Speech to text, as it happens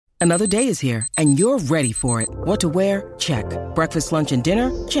Another day is here, and you're ready for it. What to wear? Check. Breakfast, lunch, and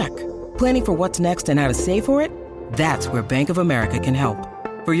dinner? Check. Planning for what's next and how to save for it? That's where Bank of America can help.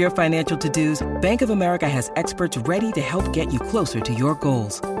 For your financial to-dos, Bank of America has experts ready to help get you closer to your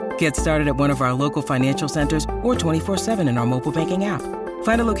goals. Get started at one of our local financial centers or 24/7 in our mobile banking app.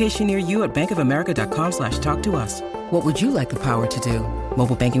 Find a location near you at bankofamerica.com/talktous. What would you like the power to do?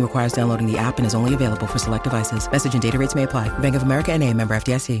 Mobile banking requires downloading the app and is only available for select devices. Message and data rates may apply. Bank of America N.A., member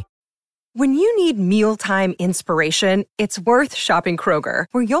FDIC. When you need mealtime inspiration, it's worth shopping Kroger,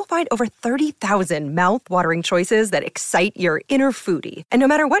 where you'll find over 30,000 mouth-watering choices that excite your inner foodie. And no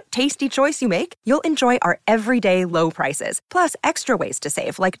matter what tasty choice you make, you'll enjoy our everyday low prices, plus extra ways to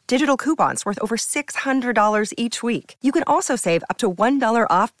save, like digital coupons worth over $600 each week. You can also save up to $1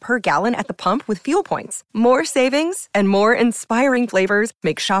 off per gallon at the pump with fuel points. More savings and more inspiring flavors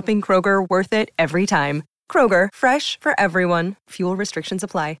make shopping Kroger worth it every time. Kroger, fresh for everyone. Fuel restrictions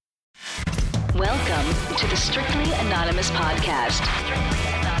apply. Welcome to the Strictly Anonymous Podcast. Strictly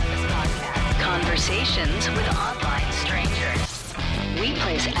Anonymous Podcast. Conversations with online strangers. We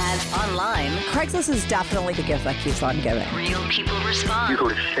place ads online. Craigslist is definitely the gift that keeps on giving. Real people respond. You go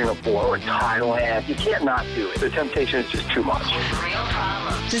to Singapore or Thailand, you can't not do it. The temptation is just too much. Real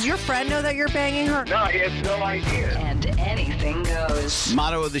problems. Does your friend know that you're banging her? No, he has no idea. And anything goes.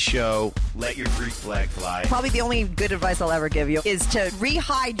 Motto of the show, let your Greek flag fly. Probably the only good advice I'll ever give you is to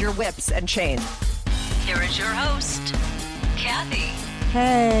re-hide your whips and chains. Here is your host, Kathy.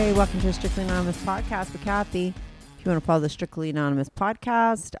 Hey, welcome to the Strictly Anonymous Podcast with Kathy. If you want to follow the Strictly Anonymous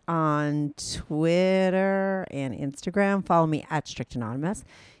Podcast on Twitter and Instagram, follow me at Strict Anonymous.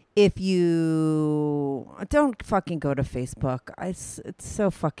 If you don't fucking go to Facebook, it's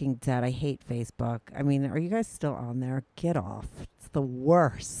so fucking dead. I hate Facebook. I mean, are you guys still on there? Get off. It's the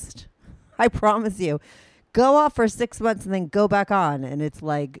worst. I promise you. Go off for 6 months and then go back on, and it's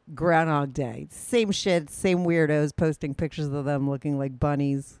like Groundhog Day. Same shit, same weirdos posting pictures of them looking like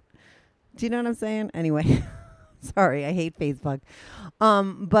bunnies. Do you know what I'm saying? Anyway. Sorry, I hate Facebook.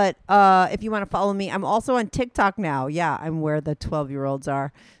 But if you want to follow me, I'm also on TikTok now. Yeah, I'm where the 12-year-olds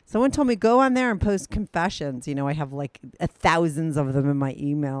are. Someone told me go on there and post confessions. You know, I have like thousands of them in my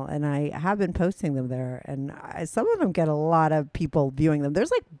email, and I have been posting them there. And some of them get a lot of people viewing them.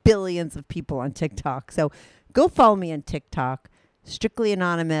 There's like billions of people on TikTok. So go follow me on TikTok. Strictly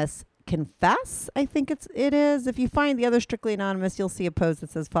Anonymous Confess, I think it is. If you find the other Strictly Anonymous, you'll see a post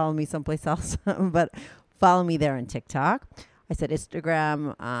that says follow me someplace else. But follow me there on TikTok. I said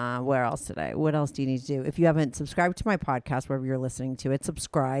Instagram. Where else today? What else do you need to do? If you haven't subscribed to my podcast, wherever you're listening to it,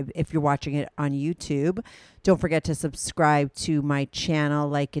 subscribe. If you're watching it on YouTube, don't forget to subscribe to my channel,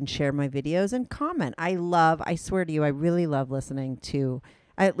 like and share my videos, and comment. I swear to you, I really love listening to,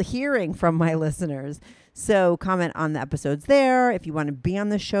 hearing from my listeners. So comment on the episodes there. If you want to be on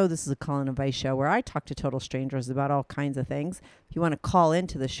the show, this is a call and advice show where I talk to total strangers about all kinds of things. If you want to call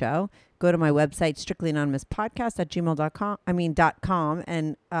into the show, go to my website, strictlyanonymouspodcast.gmail.com,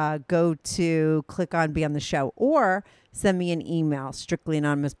 and go to click on Be on the Show, or send me an email,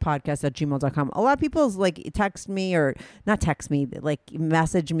 strictlyanonymouspodcast.gmail.com. A lot of people like text me, or not text me, like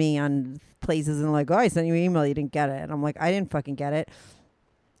message me on places and like, oh, I sent you an email, you didn't get it. And I'm like, I didn't fucking get it.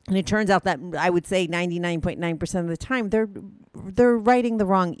 And it turns out that I would say 99.9% of the time they're writing the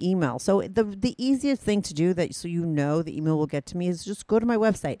wrong email. So the easiest thing to do, so you know the email will get to me, is just go to my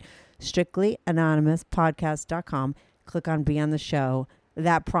website, strictlyanonymouspodcast.com, click on Be on the Show.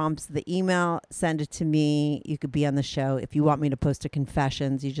 That prompts the email, send it to me. You could be on the show. If you want me to post a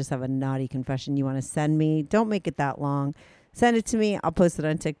confessions, you just have a naughty confession you want to send me, don't make it that long. Send it to me. I'll post it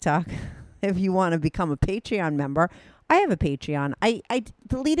on TikTok. If you want to become a Patreon member, I have a Patreon. I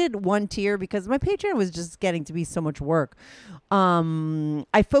deleted one tier because my Patreon was just getting to be so much work.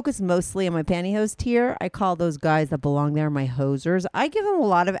 I focus mostly on my pantyhose tier. I call those guys that belong there my hosers. I give them a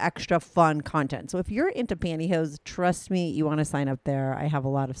lot of extra fun content. So if you're into pantyhose, trust me, you want to sign up there. I have a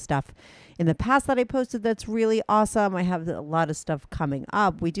lot of stuff in the past that I posted that's really awesome. I have a lot of stuff coming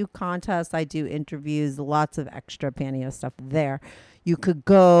up. We do contests. I do interviews, lots of extra pantyhose stuff there. You could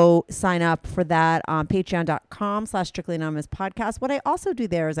go sign up for that on patreon.com/Strictly Anonymous Podcast. What I also do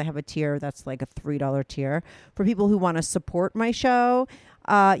there is I have a tier that's like a $3 tier for people who want to support my show.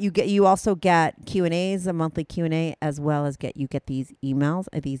 You also get Q&As, a monthly Q&A, as well as you get these emails,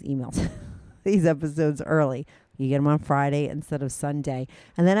 these episodes early. You get them on Friday instead of Sunday.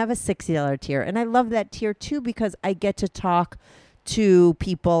 And then I have a $60 tier. And I love that tier too because I get to talk to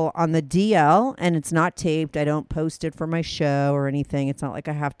people on the DL, and it's not taped. I don't post it for my show or anything. It's not like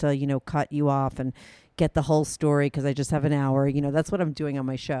I have to, cut you off and get the whole story because I just have an hour. You know, that's what I'm doing on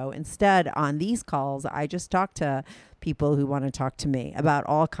my show. Instead, on these calls, I just talk to people who want to talk to me about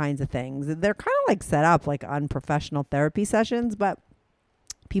all kinds of things. They're kind of like set up like unprofessional therapy sessions, but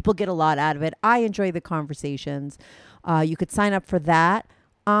people get a lot out of it. I enjoy the conversations. You could sign up for that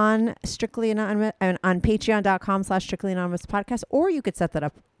on Strictly Anonymous and on patreon.com/Strictly Anonymous podcast, or you could set that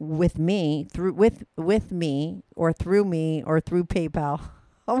up with me through with me or through PayPal.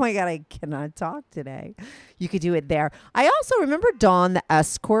 Oh my God, I cannot talk today. You could do it there. I also remember Dawn, the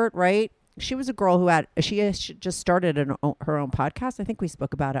escort, right? She was a girl who she just started her own podcast. I think we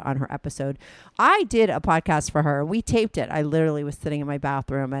spoke about it on her episode. I did a podcast for her. We taped it. I literally was sitting in my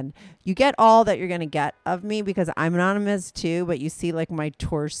bathroom, and you get all that you're going to get of me because I'm anonymous too, but you see like my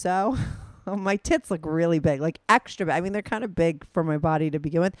torso. My tits look really big, like extra big. I mean, they're kind of big for my body to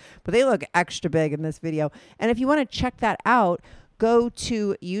begin with, but they look extra big in this video. And if you want to check that out, go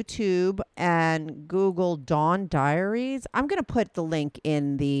to YouTube and Google Dawn Diaries. I'm going to put the link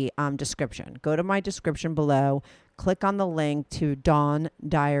in the description. Go to my description below, click on the link to Dawn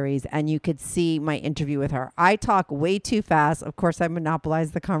Diaries, and you could see my interview with her. I talk way too fast. Of course, I monopolize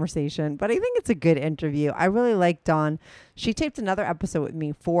the conversation, but I think it's a good interview. I really like Dawn. She taped another episode with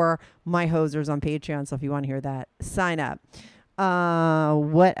me for my hosers on Patreon, so if you want to hear that, sign up.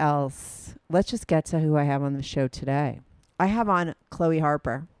 What else? Let's just get to who I have on the show today. I have on Chloe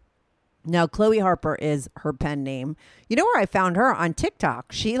Harper. Now, Chloe Harper is her pen name. You know where I found her? On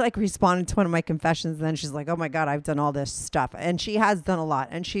TikTok. She like responded to one of my confessions, and then she's like, oh my God, I've done all this stuff. And she has done a lot.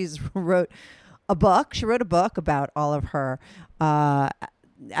 And she's wrote a book. She wrote a book about all of her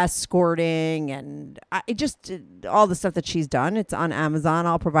escorting and all the stuff that she's done. It's on Amazon.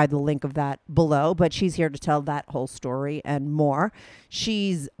 I'll provide the link of that below, but she's here to tell that whole story and more.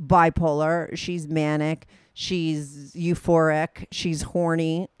 She's bipolar. She's manic. She's euphoric. She's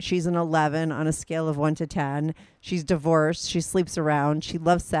horny. She's an 11 on a scale of 1 to 10. She's divorced. She sleeps around. She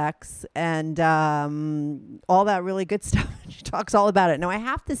loves sex and all that really good stuff. She talks all about it. Now, I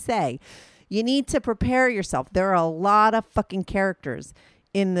have to say, you need to prepare yourself. There are a lot of fucking characters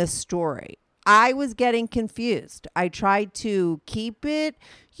in this story. I was getting confused. I tried to keep it,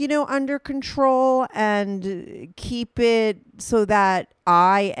 under control and keep it so that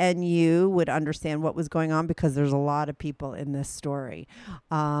I and you would understand what was going on because there's a lot of people in this story.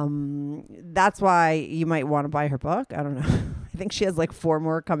 That's why you might want to buy her book. I don't know. I think she has like 4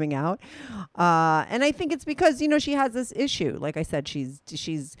 more coming out. And I think it's because, she has this issue. Like I said, she's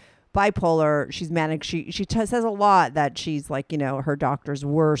bipolar. She's manic. She says a lot that she's like, her doctor's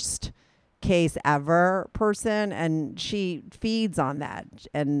worst case ever person, and she feeds on that,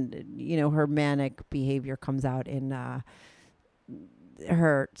 and her manic behavior comes out in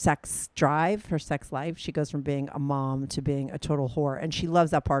her sex drive, her sex life. She goes from being a mom to being a total whore, and she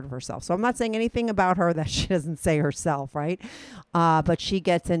loves that part of herself. So I'm not saying anything about her that she doesn't say herself, right? But she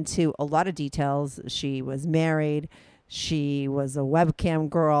gets into a lot of details. She was married. She was a webcam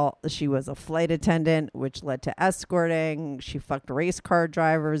girl. She was a flight attendant, which led to escorting. She fucked race car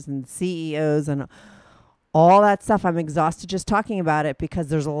drivers and CEOs and all that stuff. I'm exhausted just talking about it because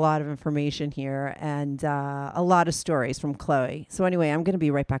there's a lot of information here and a lot of stories from Chloe. So anyway, I'm going to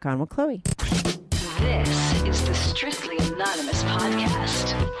be right back on with Chloe. This is the Strictly Anonymous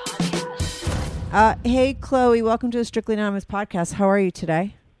podcast. Hey, Chloe, welcome to the Strictly Anonymous podcast. How are you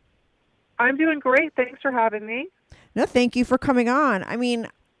today? I'm doing great. Thanks for having me. No, thank you for coming on. I mean,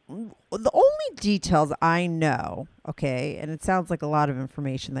 the only details I know, okay, and it sounds like a lot of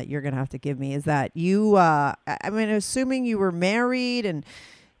information that you're going to have to give me, is that you, assuming you were married and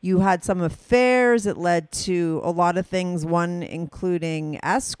you had some affairs, it led to a lot of things, one including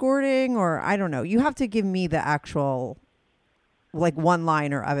escorting, or I don't know. You have to give me the actual, like,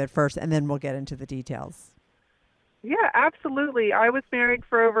 one-liner of it first, and then we'll get into the details. Yeah, absolutely. I was married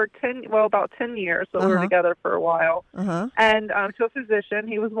for about 10 years, so we were together for a while. And to a physician,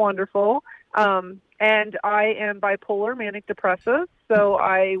 he was wonderful. And I am bipolar, manic depressive, so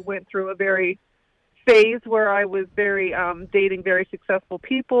I went through a phase where I was dating very successful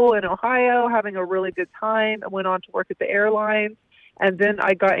people in Ohio, having a really good time. I went on to work at the airlines, and then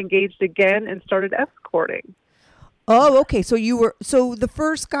I got engaged again and started escorting. Oh, okay. So the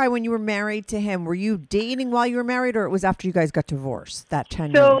first guy, when you were married to him, were you dating while you were married, or it was after you guys got divorced, that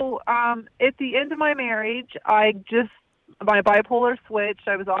 10 years? So at the end of my marriage, my bipolar switched.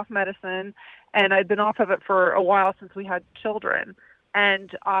 I was off medicine, and I'd been off of it for a while since we had children. And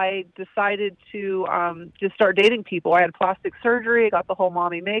I decided to just start dating people. I had plastic surgery. I got the whole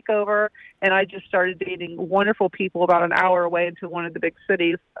mommy makeover, and I just started dating wonderful people about an hour away into one of the big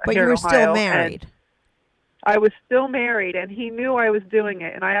cities but here in Ohio. But you were still married. I was still married, and he knew I was doing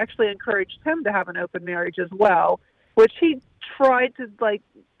it. And I actually encouraged him to have an open marriage as well, which he tried to like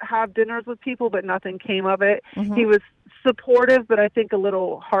have dinners with people, but nothing came of it. Mm-hmm. He was supportive, but I think a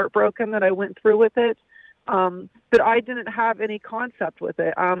little heartbroken that I went through with it. But I didn't have any concept with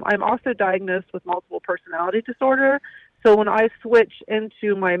it. I'm also diagnosed with multiple personality disorder. So when I switch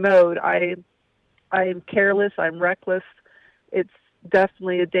into my mode, I'm careless, I'm reckless. It's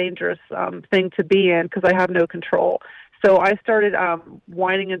definitely a dangerous thing to be in because I have no control. So I started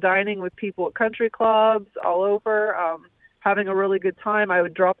wining and dining with people at country clubs all over, having a really good time. I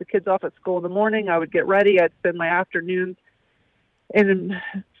would drop the kids off at school in the morning. I would get ready. I'd spend my afternoons in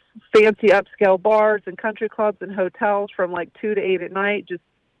fancy upscale bars and country clubs and hotels from like 2 to 8 at night, just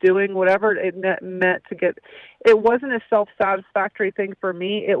doing whatever it meant to get. It wasn't a self-satisfactory thing for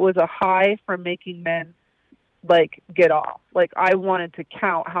me. It was a high from making men like get off. Like I wanted to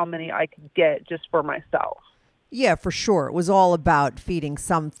count how many I could get just for myself. Yeah, for sure. It was all about feeding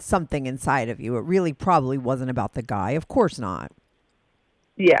something inside of you. It really probably wasn't about the guy. Of course not.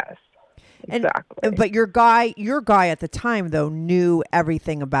 Yes, exactly. But your guy at the time though knew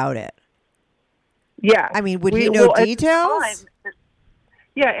everything about it. Yeah. I mean, would he know details?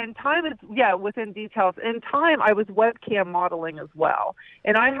 Yeah, in time, within details. In time, I was webcam modeling as well.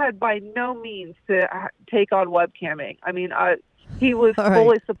 And I had by no means to take on webcamming. I mean, he was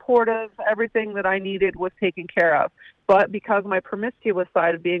fully supportive. Everything that I needed was taken care of. But because of my promiscuous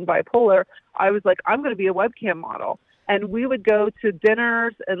side of being bipolar, I was like, I'm going to be a webcam model. And we would go to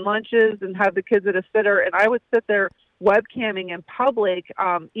dinners and lunches and have the kids at a sitter. And I would sit there webcamming in public,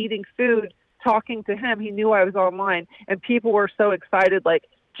 eating food, talking to him. He knew I was online, and people were so excited, like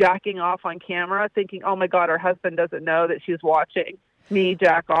jacking off on camera, thinking, oh my God, her husband doesn't know that she's watching me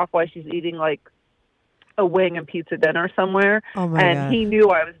jack off while she's eating like a wing and pizza dinner somewhere. Oh my God. He knew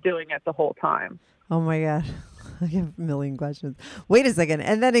I was doing it the whole time. Oh my God. I have a million questions. Wait a second.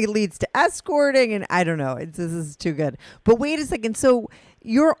 And then it leads to escorting, and I don't know. This is too good. But wait a second. So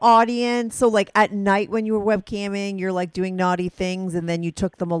your audience, so like at night when you were webcamming, you're like doing naughty things, and then you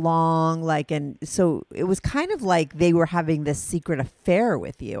took them along, like, and so it was kind of like they were having this secret affair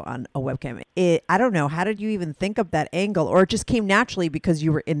with you on a webcam. I don't know. How did you even think of that angle? Or it just came naturally because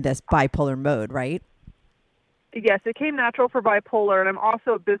you were in this bipolar mode, right? Yes, it came natural for bipolar, and I'm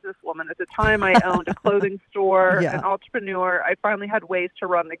also a businesswoman. At the time, I owned a clothing store, an entrepreneur. I finally had ways to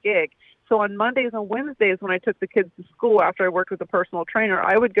run the gig. So on Mondays and Wednesdays, when I took the kids to school after I worked with a personal trainer,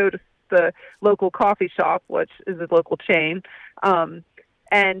 I would go to the local coffee shop, which is a local chain,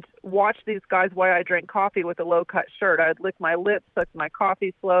 and watch these guys while I drank coffee with a low-cut shirt. I'd lick my lips, suck my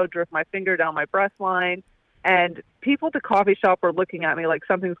coffee slow, drift my finger down my breast line. And people at the coffee shop were looking at me like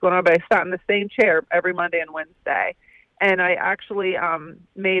something's going on, but I sat in the same chair every Monday and Wednesday. And I actually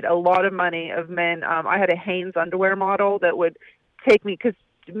made a lot of money of men. I had a Hanes underwear model that would take me, because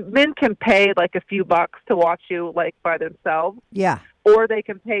men can pay like a few bucks to watch you like by themselves. Yeah. Or they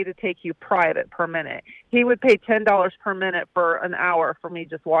can pay to take you private per minute. He would pay $10 per minute for an hour for me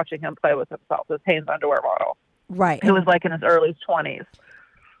just watching him play with himself, this Hanes underwear model. Right. It was like in his early 20s.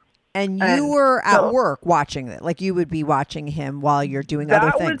 And you were at work watching it. Like you would be watching him while you're doing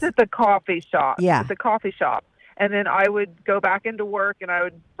other things. That was at the coffee shop. Yeah. At the coffee shop. And then I would go back into work and I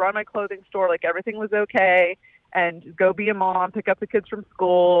would run my clothing store like everything was okay and go be a mom, pick up the kids from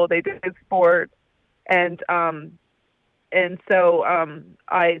school. They did sports. And so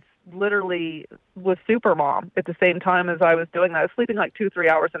I literally was super mom at the same time as I was doing that. I was sleeping like 2-3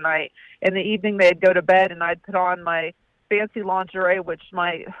 hours a night. In the evening, they'd go to bed and I'd put on my fancy lingerie, which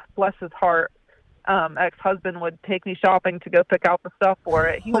my, bless his heart, ex-husband would take me shopping to go pick out the stuff for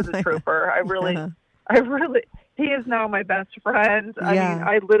it. He was a trooper. I really, he is now my best friend. I mean,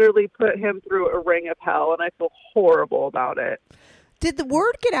 I literally put him through a ring of hell, and I feel horrible about it. Did the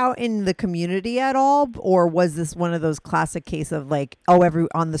word get out in the community at all? Or was this one of those classic cases of like,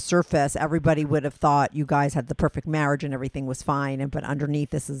 on the surface, everybody would have thought you guys had the perfect marriage and everything was fine, but underneath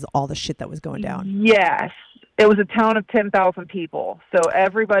this is all the shit that was going down? Yes. It was a town of 10,000 people. So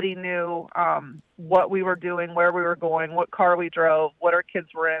everybody knew what we were doing, where we were going, what car we drove, what our kids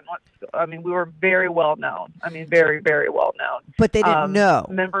were in. We were very well known. Very, very well known. But they didn't know.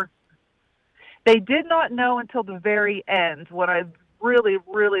 They did not know until the very end when I really,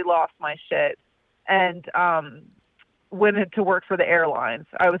 really lost my shit and went to work for the airlines.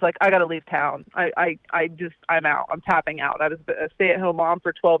 I was like, I got to leave town. I'm out. I'm tapping out. I was a stay-at-home mom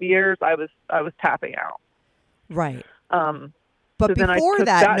for 12 years. I was tapping out. Right. But so before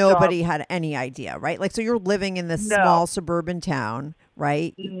that nobody had any idea, right? Like, so you're living in this small suburban town,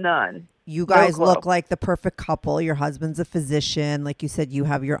 right? None. You guys No look clue. like the perfect couple. Your husband's a physician. Like you said, you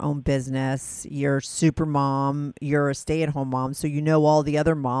have your own business. You're super mom. You're a stay-at-home mom. So you know all the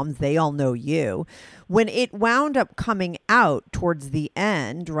other moms. They all know you. When it wound up coming out towards the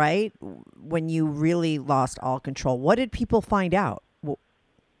end, right, when you really lost all control, what did people find out?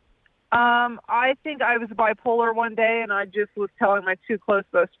 I think I was bipolar one day, and I just was telling my two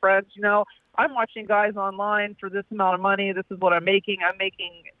closest friends, I'm watching guys online for this amount of money. This is what I'm making. I'm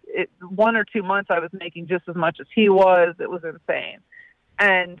making it 1 or 2 months. I was making just as much as he was. It was insane.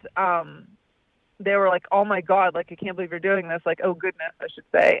 And they were like, oh my God, like, I can't believe you're doing this. Like, oh goodness, I should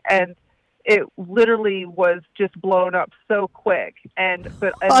say. And it literally was just blown up so quick.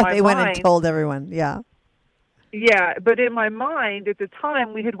 But in my they went mind, and told everyone. Yeah. Yeah, but in my mind at the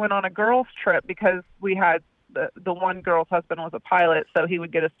time, we had went on a girls' trip because we had the one girl's husband was a pilot, so he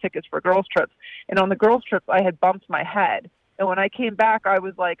would get us tickets for girls' trips. And on the girls' trips, I had bumped my head. And when I came back, I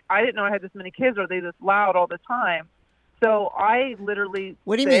was like, I didn't know I had this many kids. Are they this loud all the time? So I literally.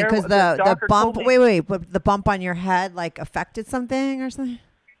 What do you mean? Because the bump. Wait. But the bump on your head like affected something or something?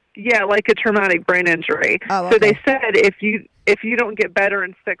 Yeah, like a traumatic brain injury. Oh, okay. So they said if you don't get better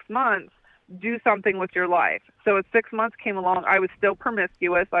in 6 months, do something with your life. So as 6 months came along, I was still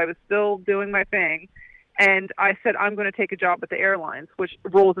promiscuous. I was still doing my thing. And I said, I'm going to take a job at the airlines, which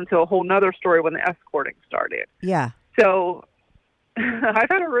rolls into a whole nother story when the escorting started. Yeah. So I've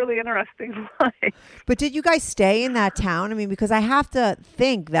had a really interesting life. But did you guys stay in that town? I mean, because I have to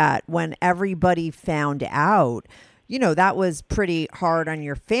think that when everybody found out, that was pretty hard on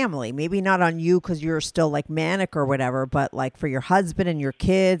your family. Maybe not on you because you're still like manic or whatever, but like for your husband and your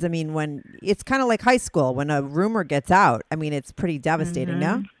kids. I mean, when it's kind of like high school, when a rumor gets out, I mean, it's pretty devastating,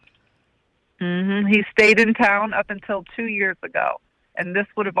 no? Mm-hmm. He stayed in town up until 2 years ago. And this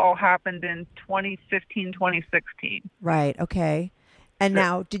would have all happened in 2015, 2016. Right. Okay. And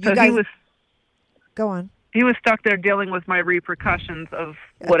now, did you guys... Go on. He was stuck there dealing with my repercussions of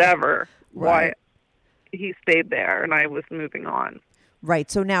whatever, Right. why he stayed there, and I was moving on. Right.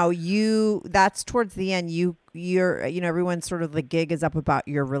 So now that's towards the end. You're everyone's sort of the gig is up about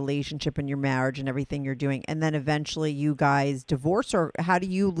your relationship and your marriage and everything you're doing. And then eventually you guys divorce, or how do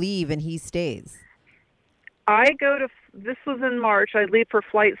you leave and he stays? This was in March. I leave for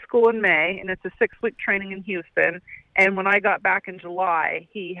flight school in May, and it's a 6-week training in Houston. And when I got back in July,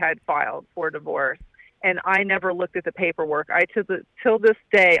 he had filed for divorce. And I never looked at the paperwork. Till this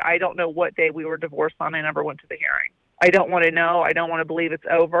day, I don't know what day we were divorced on. I never went to the hearing. I don't want to know. I don't want to believe it's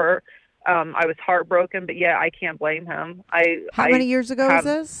over. I was heartbroken, but yeah, I can't blame him. How many years ago was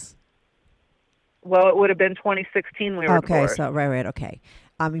this? Well, it would have been 2016 we were divorced. So right, okay.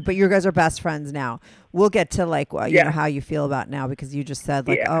 But you guys are best friends now. We'll get to how you feel about now, because you just said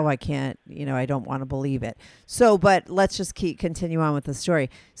oh, I can't, I don't want to believe it. So, but let's just continue on with the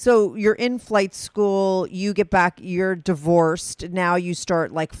story. So you're in flight school, you get back, you're divorced. Now you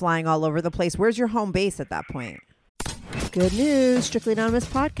start flying all over the place. Where's your home base at that point? Good news. Strictly Anonymous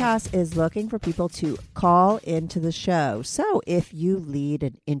Podcast is looking for people to call into the show. So if you lead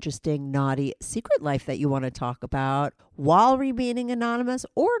an interesting, naughty secret life that you want to talk about while remaining anonymous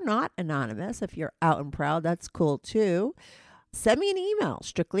or not anonymous, if you're out and proud, that's cool too. Send me an email,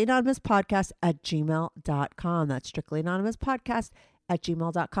 strictlyanonymouspodcast@gmail.com. That's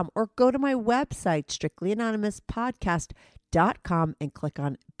strictlyanonymouspodcast@gmail.com. Or go to my website, strictlyanonymouspodcast.com, and click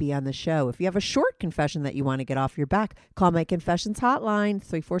on Be on the Show. If you have a short confession that you want to get off your back, call my confessions hotline,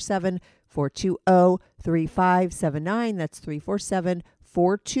 347-420-3579. That's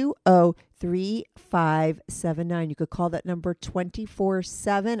 347-420-3579. You could call that number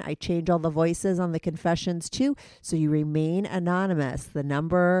 24/7. I change all the voices on the confessions too, so you remain anonymous. The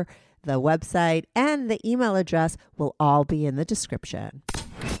number, the website, and the email address will all be in the description.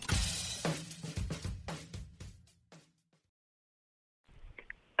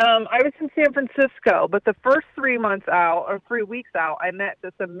 I was in San Francisco, but the first 3 months out, or 3 weeks out, I met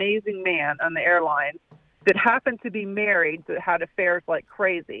this amazing man on the airline that happened to be married, that had affairs like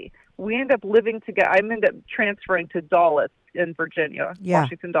crazy. We ended up living together. I ended up transferring to Dulles in Virginia,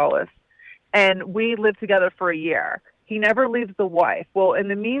 Washington Dulles. And we lived together for a year. He never leaves the wife. Well, in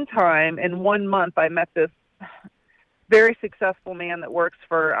the meantime, in 1 month, I met this very successful man that works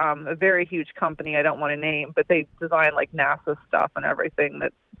for a very huge company I don't want to name, but they design NASA stuff and everything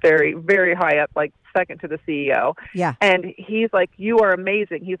that's very, very high up, second to the CEO. Yeah. And he's like, you are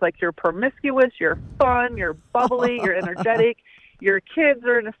amazing. He's like, you're promiscuous, you're fun, you're bubbly, you're energetic. Your kids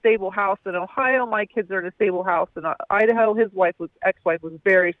are in a stable house in Ohio. My kids are in a stable house in Idaho. His ex-wife was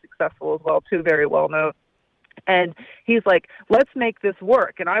very successful as well, too, very well known. And he's like, let's make this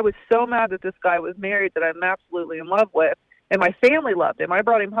work. And I was so mad that this guy was married that I'm absolutely in love with. And my family loved him. I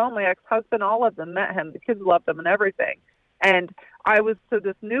brought him home. My ex-husband, all of them met him. The kids loved him and everything. And so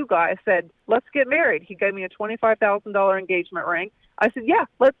this new guy said, let's get married. He gave me a $25,000 engagement ring. I said, yeah,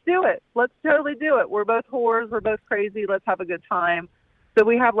 let's do it. Let's totally do it. We're both whores. We're both crazy. Let's have a good time. So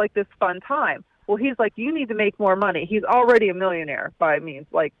we have like this fun time. Well, he's like, you need to make more money. He's already a millionaire by means,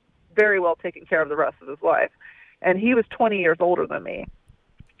 like very well taken care of the rest of his life. And he was 20 years older than me.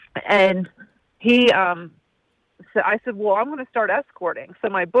 And so I said, well, I'm going to start escorting. So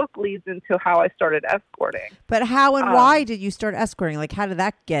my book leads into how I started escorting. But how and why did you start escorting? Like, how did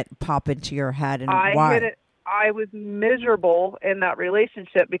that pop into your head, and why? I was miserable in that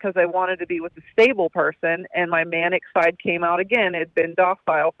relationship because I wanted to be with a stable person, and my manic side came out again. It had been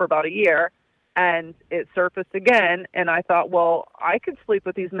docile for about a year, and it surfaced again. And I thought, well, I could sleep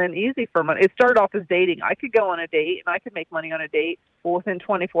with these men easy for money. It started off as dating. I could go on a date, and I could make money on a date. Well, within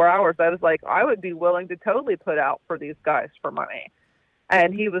 24 hours, I was like, I would be willing to totally put out for these guys for money.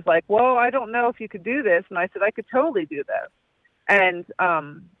 And he was like, well, I don't know if you could do this. And I said, I could totally do this. And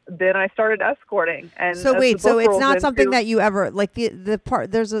then I started escorting. And so wait, so it's not something that you ever, like the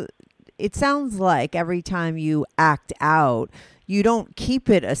part, it sounds like every time you act out, you don't keep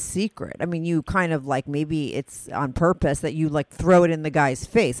it a secret. I mean, you kind of like, maybe it's on purpose that you like throw it in the guy's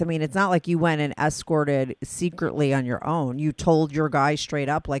face. I mean, it's not like you went and escorted secretly on your own. You told your guy straight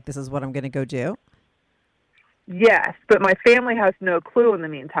up, like, this is what I'm going to go do. Yes, but my family has no clue in the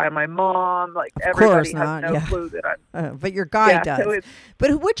meantime. My mom, like everybody has no clue that I'm. But your guy does. So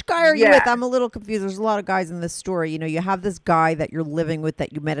but which guy are you with? I'm a little confused. There's a lot of guys in this story. You know, you have this guy that you're living with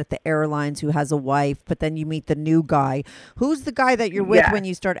that you met at the airlines who has a wife, but then you meet the new guy. Who's the guy that you're with when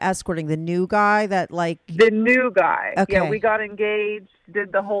you start escorting? The new guy that like. The new guy. Okay. Yeah, we got engaged,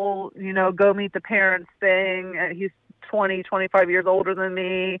 did the whole, go meet the parents thing. He's 20, 25 years older than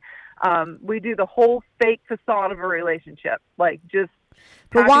me. We do the whole fake facade of a relationship, like just.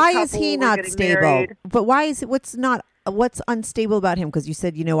 But why is he not stable? Married. But why is it? What's unstable about him? Because you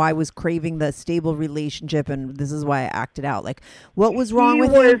said, I was craving the stable relationship, and this is why I acted out. Like, what was wrong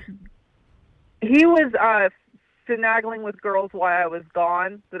with him? He was finagling with girls while I was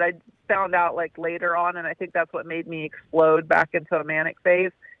gone. That I found out like later on, and I think that's what made me explode back into a manic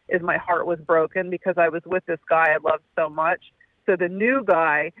phase. Is my heart was broken because I was with this guy I loved so much. So the new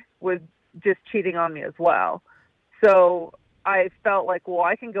guy was just cheating on me as well. So I felt like, well,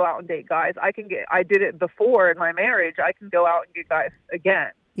 I can go out and date guys. I did it before in my marriage. I can go out and get guys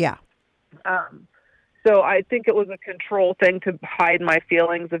again. Yeah. So I think it was a control thing to hide my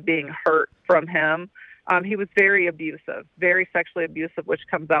feelings of being hurt from him. He was very abusive, very sexually abusive, which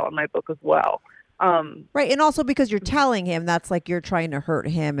comes out in my book as well. Right. And also because you're telling him, that's like you're trying to hurt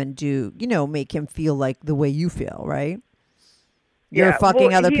him and make him feel like the way you feel, right? You're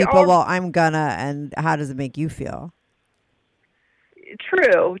fucking other people. Well, I'm gonna, and how does it make you feel?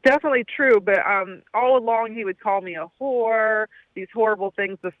 True, definitely true. But all along, he would call me a whore, these horrible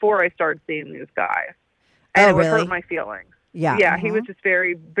things before I started seeing these guys, and it would hurt my feelings. Yeah, yeah. He was just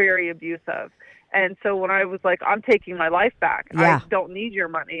very, very abusive. And so when I was like, I'm taking my life back. I don't need your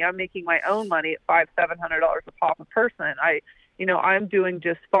money. I'm making my own money at $500-700 a pop a person. I'm doing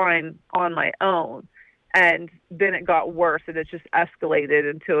just fine on my own. And then it got worse, and it just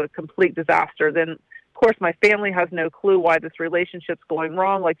escalated into a complete disaster. Then, of course, my family has no clue why this relationship's going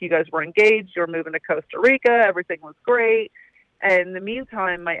wrong. Like, you guys were engaged, you were moving to Costa Rica, everything was great. And in the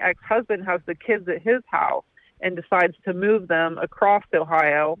meantime, my ex-husband has the kids at his house and decides to move them across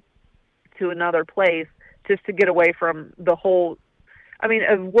Ohio to another place just to get away from the whole,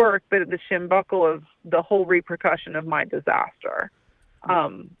 of work, but the shimbuckle of the whole repercussion of my disaster.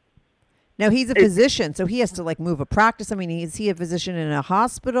 Now, he's a physician, so he has to, like, move a practice. I mean, is he a physician in a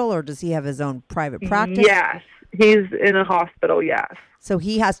hospital, or does he have his own private practice? Yes, he's in a hospital, yes. So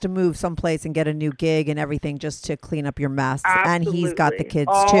he has to move someplace and get a new gig and everything just to clean up your mess. Absolutely. And he's got the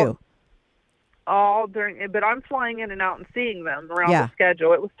kids, too. But I'm flying in and out and seeing them around the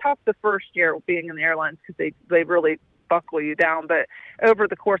schedule. It was tough the first year being in the airlines because they really buckle you down. But over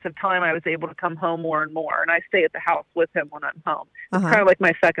the course of time, I was able to come home more and more. And I stay at the house with him when I'm home. It's kind of like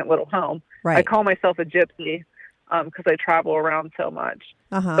my second little home. Right. I call myself a gypsy because I travel around so much.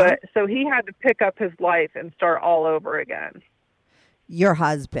 But so he had to pick up his life and start all over again. Your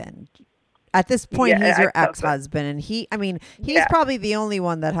husband. At this point, he's your ex-husband. And he's probably the only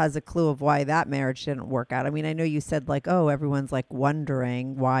one that has a clue of why that marriage didn't work out. I mean, I know you said like, oh, everyone's like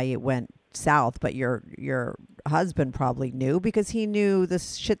wondering why it went south, but your husband probably knew because he knew the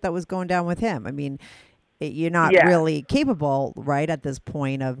shit that was going down with him. I mean, you're not really capable, right, at this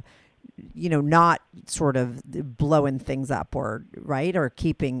point of, not sort of blowing things up or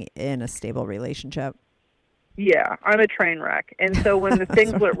keeping in a stable relationship. Yeah, I'm a train wreck. And so when the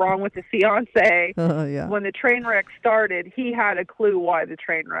things went wrong with the fiance, Yeah. when the train wreck started, he had a clue why the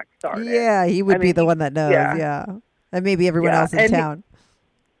train wreck started. Yeah, he would be the one that knows. Yeah. And maybe everyone else in town.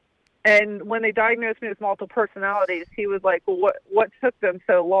 And when they diagnosed me with multiple personalities, he was like, well, what took them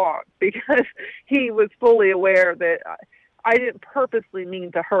so long? Because he was fully aware that I didn't purposely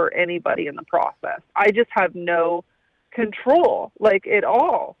mean to hurt anybody in the process. I just have no control, like, at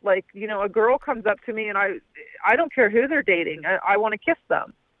all. Like, you know, a girl comes up to me and I don't care who they're dating. I want to kiss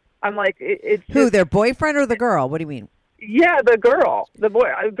them. I'm like, it's who, their boyfriend or the girl? What do you mean? Yeah, the girl, the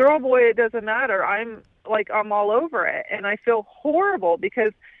boy, girl, boy, it doesn't matter. I'm all over it. And I feel horrible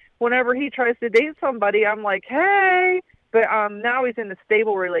because whenever he tries to date somebody, I'm like, hey, but now he's in a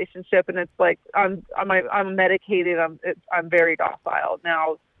stable relationship, and it's like I'm medicated. I'm very docile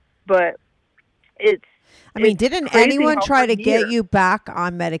now, but it's. I mean, didn't anyone try to get you back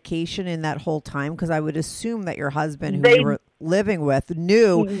on medication in that whole time? Because I would assume that your husband, who you were living with,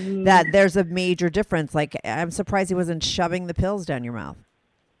 knew that there's a major difference. Like, I'm surprised he wasn't shoving the pills down your mouth.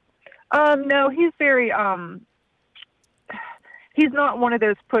 No, he's very he's not one of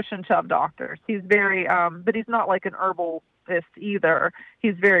those push and shove doctors. He's very, but he's not like an herbalist either.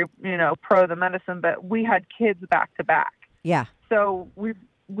 He's very, pro the medicine, but we had kids back to back. Yeah. So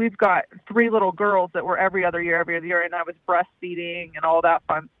we've got 3 little girls that were every other year, and I was breastfeeding and all that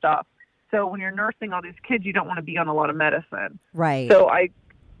fun stuff. So when you're nursing all these kids, you don't want to be on a lot of medicine. Right. So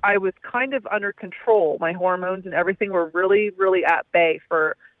I was kind of under control. My hormones and everything were really, really at bay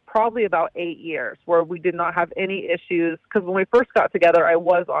for probably about 8 years, where we did not have any issues. Because when we first got together, I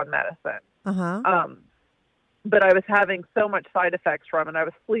was on medicine. But I was having so much side effects from it. I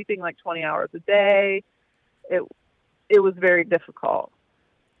was sleeping like 20 hours a day. It was very difficult.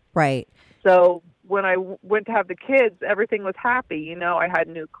 Right. So when I went to have the kids, everything was happy. I had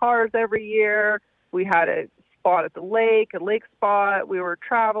new cars every year. We had a spot at the lake, a lake spot. We were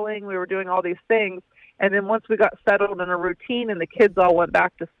traveling. We were doing all these things. And then once we got settled in a routine and the kids all went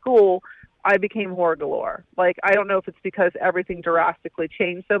back to school, I became horror galore. Like, I don't know if it's because everything drastically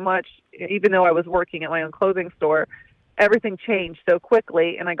changed so much. Even though I was working at my own clothing store, everything changed so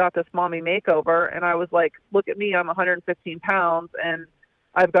quickly. And I got this mommy makeover, and I was like, look at me, I'm 115 pounds, and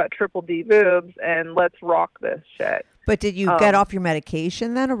I've got triple D boobs, and let's rock this shit. But did you get off your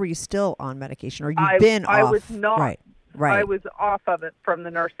medication then, or were you still on medication? Or you've been off? I was not. Right. I was off of it from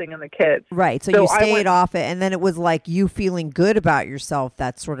the nursing and the kids. Right. So you stayed off it, and then it was like you feeling good about yourself.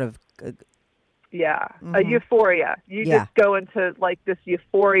 That sort of. A euphoria. You just go into like this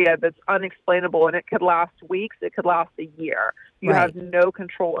euphoria that's unexplainable, and it could last weeks. It could last a year. You have no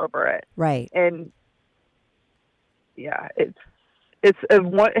control over it. Right. And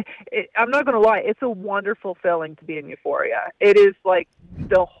I'm not going to lie. It's a wonderful feeling to be in euphoria. It is like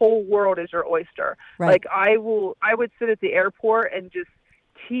the whole world is your oyster. Right. Like I would sit at the airport and just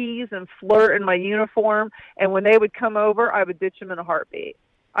tease and flirt in my uniform. And when they would come over, I would ditch them in a heartbeat.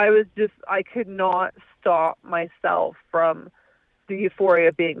 I could not stop myself from the euphoria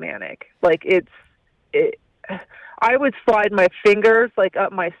of being manic. Like I would slide my fingers like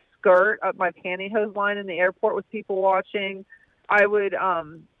up my skirt, up my pantyhose line in the airport with people watching. I would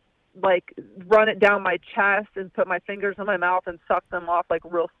like run it down my chest and put my fingers in my mouth and suck them off like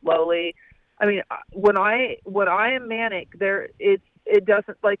real slowly. I mean, when I am manic, it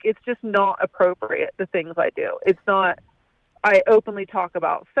doesn't, like, it's just not appropriate, the things I do. It's not. I openly talk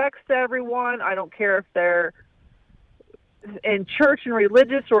about sex to everyone. I don't care if they're in church and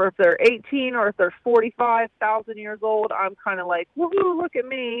religious, or if they're 18, or if they're 45,000 years old. I'm kind of like, woohoo, look at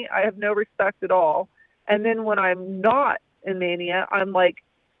me. I have no respect at all. And then when I'm not in mania, I'm like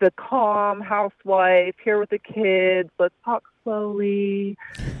the calm housewife here with the kids. Let's talk slowly.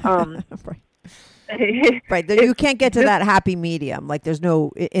 Right. You can't get to that happy medium. Like, there's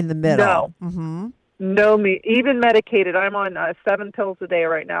no in the middle. No. Mm-hmm. No, even medicated. I'm on 7 pills a day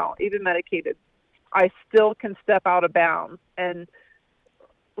right now. Even medicated, I still can step out of bounds. And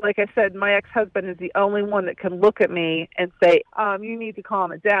like I said, my ex-husband is the only one that can look at me and say, you need to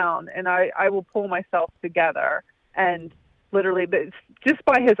calm it down. And I will pull myself together. And literally, but just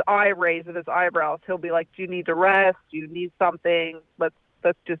by his eye raise of his eyebrows, he'll be like, do you need to rest? Do you need something? Let's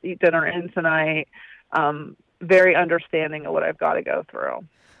just eat dinner in tonight. Very understanding of what I've got to go through.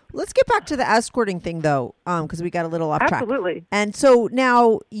 Let's get back to the escorting thing, though, because we got a little off track. Absolutely. And so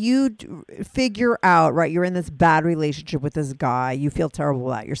now you figure out, right, you're in this bad relationship with this guy. You feel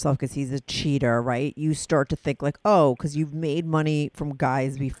terrible about yourself because he's a cheater, right? You start to think like, oh, because you've made money from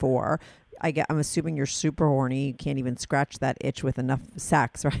guys before. I'm assuming you're super horny. You can't even scratch that itch with enough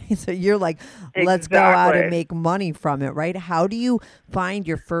sex, right? So you're like, let's go out and make money from it, right? How do you find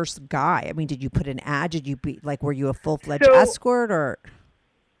your first guy? I mean, did you put an ad? Did you were you a full-fledged escort or?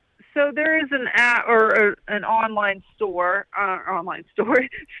 So there is an app or an online store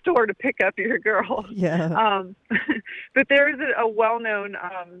to pick up your girl. Yeah. But there is a well-known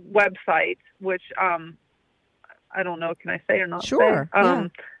website, which I don't know, can I say or not? Sure.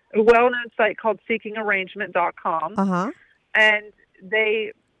 A well-known site called seekingarrangement.com. Uh-huh. And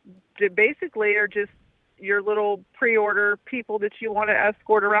they basically are just your little pre-order people that you want to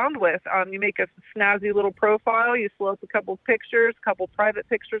escort around with. You make a snazzy little profile. You slow up a couple private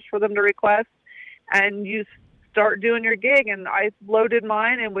pictures for them to request, and you start doing your gig. And I loaded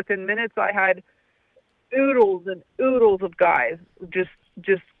mine, and within minutes I had oodles and oodles of guys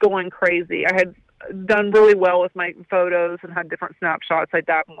just going crazy. I had done really well with my photos and had different snapshots. I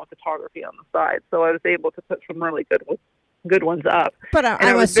dabbled with photography on the side, so I was able to put some really good ones up. But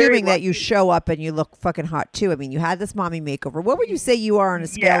I'm assuming that you show up and you look fucking hot too. I mean, you had this mommy makeover. What would you say you are on a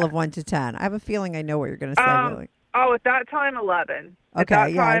scale of 1 to 10? I have a feeling I know what you're going to say. Really. Oh, at that time, 11. Okay, at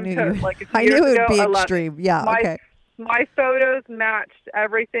that yeah, time, I knew it would be 11. extreme. Yeah, okay. My photos matched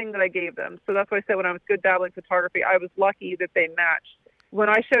everything that I gave them. So that's why I said when I was good dabbling photography, I was lucky that they matched. When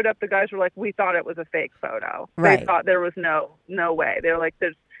I showed up, the guys were like, we thought it was a fake photo. Right. They thought there was no way. They were like,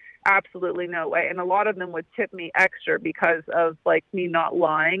 there's absolutely no way. And a lot of them would tip me extra because of like me not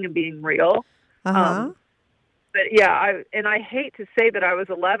lying and being real. Uh-huh. But yeah, I hate to say that I was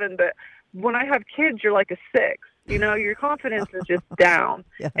 11, but when I have kids, you're like a 6. You know, your confidence is just down.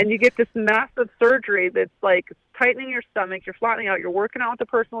 Yeah. And you get this massive surgery that's like tightening your stomach, you're flattening out, you're working out with a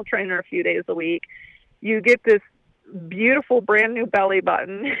personal trainer a few days a week. You get this beautiful brand new belly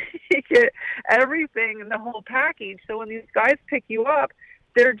button. You get everything in the whole package. So when these guys pick you up,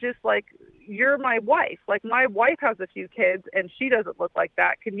 they're just like, you're my wife. Like, my wife has a few kids and she doesn't look like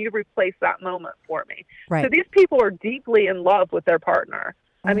that. Can you replace that moment for me? Right. So these people are deeply in love with their partner.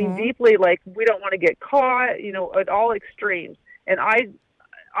 I mean, deeply, like, we don't want to get caught, you know, at all extremes. And I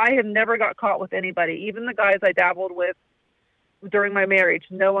have never got caught with anybody. Even the guys I dabbled with during my marriage,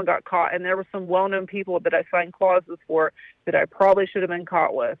 no one got caught. And there were some well-known people that I signed clauses for that I probably should have been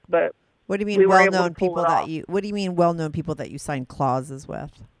caught with. But what do you mean well-known people that you? What do you mean well-known people that you signed clauses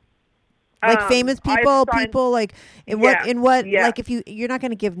with? Like famous people, people like in what? Yeah. Like if you're not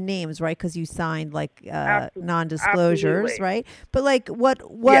going to give names, right? Because you signed like non-disclosures, absolutely. right? But like what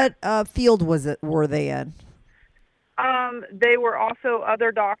field were they in? They were also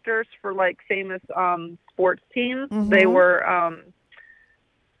other doctors for like famous sports teams. They were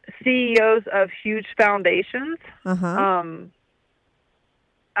CEOs of huge foundations.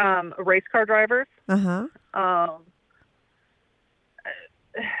 Race car drivers.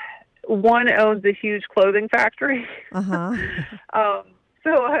 One owns a huge clothing factory. So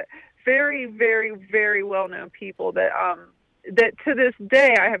very, very, very well-known people that that to this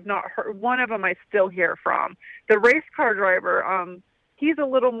day I have not heard. One of them I still hear from. The race car driver, he's a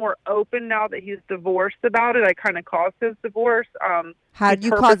little more open now that he's divorced about it. I kind of caused his divorce. How did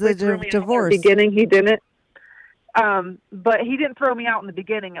you cause the divorce? In the beginning, he didn't. But he didn't throw me out in the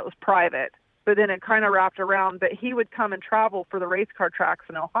beginning. It was private. But then it kind of wrapped around. But he would come and travel for the race car tracks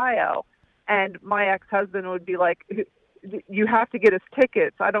in Ohio. And my ex-husband would be like, you have to get us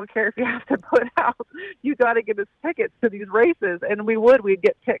tickets. I don't care if you have to put out. You got to get us tickets to these races. And we'd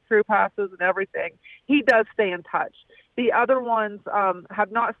get pit crew passes and everything. He does stay in touch. The other ones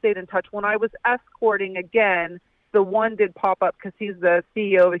have not stayed in touch. When I was escorting again, the one did pop up because he's the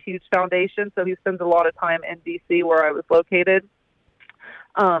CEO of a huge foundation. So he spends a lot of time in D.C. where I was located.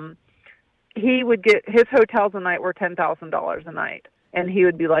 He would get his hotels a night were $10,000 a night. And he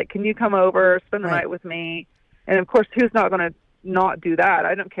would be like, can you come over, spend the night with me? And of course, who's not going to not do that?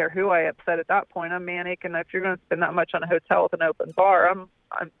 I don't care who I upset at that point. I'm manic. And if you're going to spend that much on a hotel with an open bar,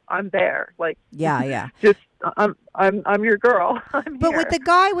 I'm there. Like, yeah. Just, I'm your girl. But with the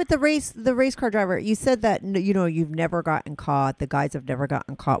guy with the race car driver, you said that, you know, you've never gotten caught. The guys have never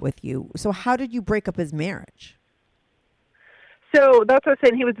gotten caught with you. So how did you break up his marriage? So that's what I'm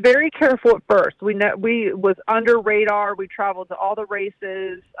saying. He was very careful at first. We was under radar. We traveled to all the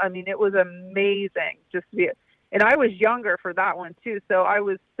races. I mean, it was amazing just to be. And I was younger for that one too, so I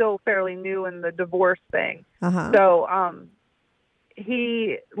was still fairly new in the divorce thing. So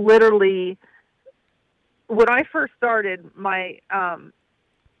he literally, when I first started my,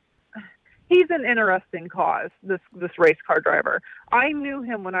 he's an interesting cause. This race car driver. I knew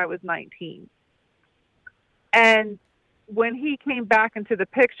him when I was 19, and when he came back into the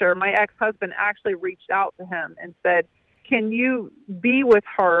picture, my ex-husband actually reached out to him and said, can you be with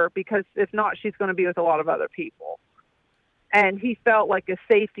her? Because if not, she's going to be with a lot of other people. And he felt like a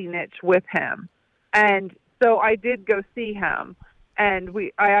safety niche with him. And so I did go see him. And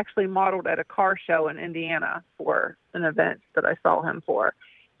I actually modeled at a car show in Indiana for an event that I saw him for,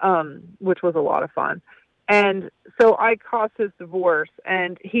 which was a lot of fun. And so I caused his divorce,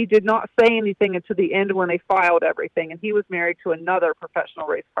 and he did not say anything until the end when they filed everything. And he was married to another professional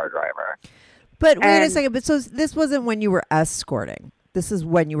race car driver. But wait a second. But so this wasn't when you were escorting. This is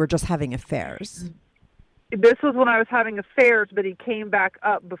when you were just having affairs. This was when I was having affairs, but he came back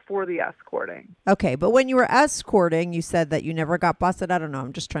up before the escorting. Okay, but when you were escorting, you said that you never got busted. I don't know.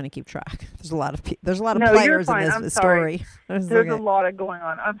 I'm just trying to keep track. There's a lot of players in this story. There's a lot of going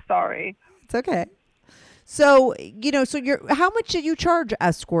on. I'm sorry. It's okay. So how much did you charge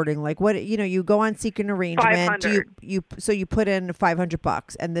escorting? Like what? You go on Seek an Arrangement. So you put in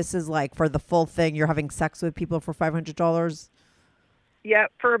 $500, and this is like for the full thing. You're having sex with people for $500.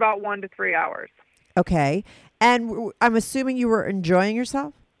 Yep, for about 1 to 3 hours. Okay. And I'm assuming you were enjoying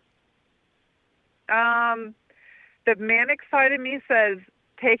yourself? The manic side of me says,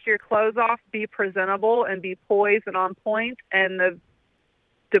 take your clothes off, be presentable, and be poised and on point. And the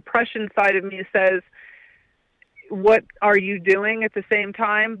depression side of me says, what are you doing at the same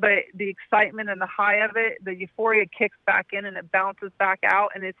time? But the excitement and the high of it, the euphoria kicks back in and it bounces back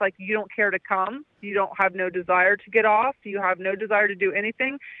out. And it's like you don't care to come. You don't have no desire to get off. You have no desire to do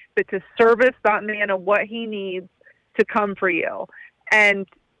anything but to service that man and what he needs to come for you. And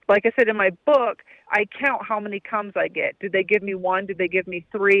like I said in my book, I count how many comes I get. Did they give me 1? Did they give me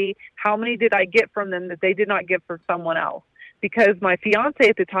 3? How many did I get from them that they did not get from someone else? Because my fiance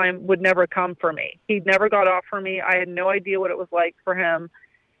at the time would never come for me. He never got off for me. I had no idea what it was like for him.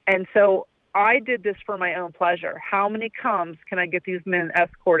 And so I did this for my own pleasure. How many comes can I get these men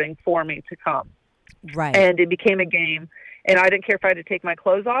escorting for me to come? Right. And it became a game. And I didn't care if I had to take my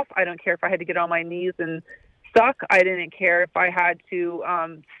clothes off. I don't care if I had to get on my knees and suck. I didn't care if I had to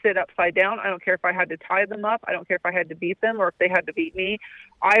sit upside down. I don't care if I had to tie them up. I don't care if I had to beat them or if they had to beat me.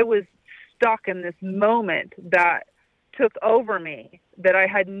 I was stuck in this moment that took over me, that I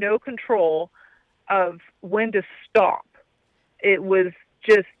had no control of when to stop. It was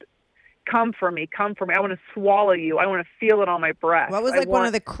just, come for me. I want to swallow you. I want to feel it on my breath. What was one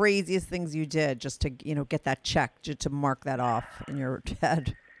of the craziest things you did just to, get that check, just to mark that off in your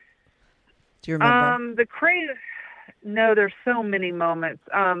head? Do you remember? No, there's so many moments.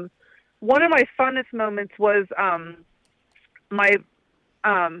 One of my funnest moments was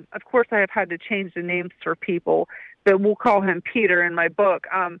of course I have had to change the names for people, but we'll call him Peter in my book,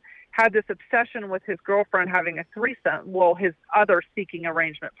 had this obsession with his girlfriend having a threesome. Well, his other seeking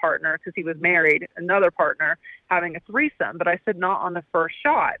arrangement partner, because he was married, another partner, having a threesome. But I said, not on the first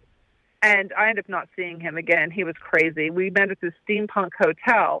shot. And I ended up not seeing him again. He was crazy. We met at this steampunk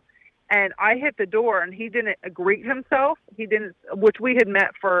hotel, and I hit the door, and he didn't greet himself. He didn't, which we had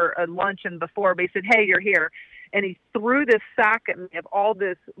met for a luncheon before, but he said, hey, you're here. And he threw this sack at me of all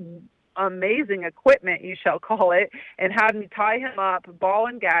this amazing equipment, you shall call it, and had me tie him up, ball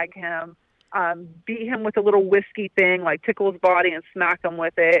and gag him, beat him with a little whiskey thing, like tickle his body and smack him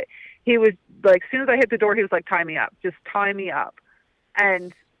with it. He was like, as soon as I hit the door, he was like, tie me up, just tie me up.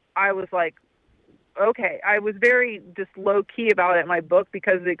 And I was like, okay. I was very just low key about it in my book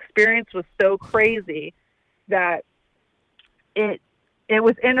because the experience was so crazy that it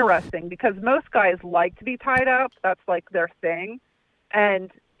was interesting, because most guys like to be tied up. That's like their thing.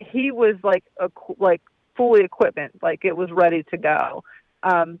 And he was like fully equipment, like it was ready to go.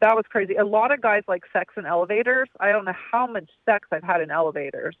 That was crazy. A lot of guys like sex in elevators. I don't know how much sex I've had in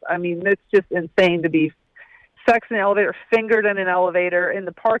elevators. I mean, it's just insane to be sex in an elevator, fingered in an elevator, in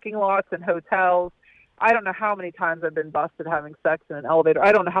the parking lots and hotels. I don't know how many times I've been busted having sex in an elevator.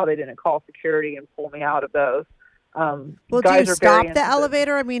 I don't know how they didn't call security and pull me out of those. Well, do you stop the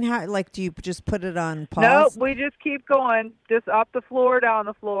elevator? I mean, do you just put it on pause? Nope, we just keep going. Just up the floor, down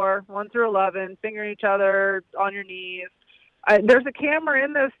the floor, 1 through 11, fingering each other on your knees. There's a camera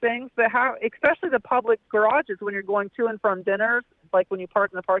in those things that have, especially the public garages when you're going to and from dinners, like when you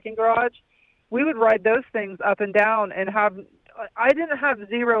park in the parking garage. We would ride those things up and down and I didn't have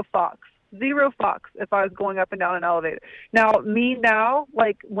zero fucks if I was going up and down an elevator. Now,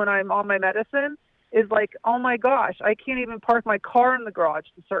 like when I'm on my medicine, is like, oh my gosh, I can't even park my car in the garage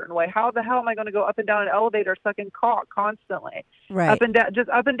a certain way. How the hell am I going to go up and down an elevator sucking cock constantly? Right. Up and down, just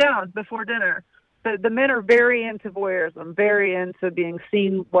up and down before dinner. The men are very into voyeurism, very into being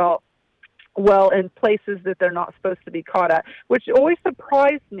seen well in places that they're not supposed to be caught at, which always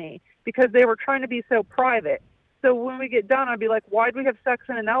surprised me because they were trying to be so private. So when we get done, I'd be like, why do we have sex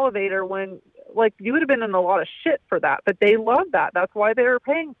in an elevator when like, you would have been in a lot of shit for that. But they loved that. That's why they were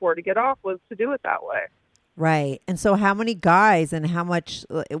paying for it, to get off, was to do it that way. Right. And so how many guys and how much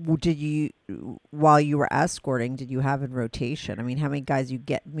did you, while you were escorting, did you have in rotation? I mean, how many guys you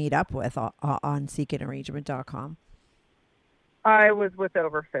meet up with on seekandarrangement.com? I was with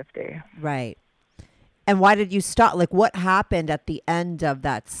over 50. Right. And why did you stop? Like, what happened at the end of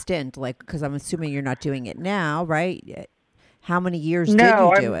that stint? Like, because I'm assuming you're not doing it now, right? How many years did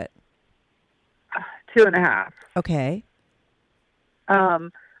you do it? 2.5. Okay.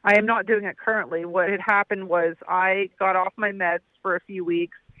 I am not doing it currently. What had happened was I got off my meds for a few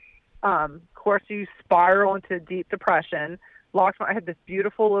weeks. Of course, you spiral into deep depression. I had this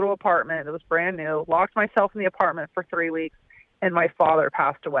beautiful little apartment. It was brand new. Locked myself in the apartment for 3 weeks, and my father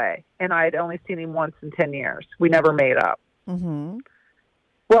passed away. And I had only seen him once in 10 years. We never made up. Mm-hmm.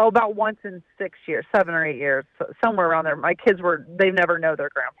 Well, about once in 6 years, 7 or 8 years, somewhere around there. My kids they never know their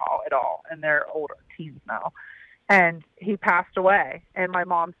grandpa at all, and they're older, teens now. And he passed away. And my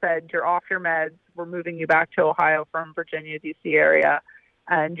mom said, "You're off your meds. We're moving you back to Ohio from Virginia, D.C. area,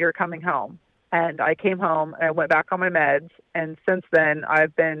 and you're coming home." And I came home and I went back on my meds. And since then,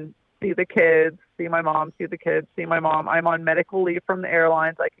 I've been see the kids, see my mom, see the kids, see my mom. I'm on medical leave from the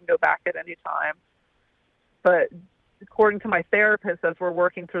airlines. I can go back at any time. But according to my therapist, as we're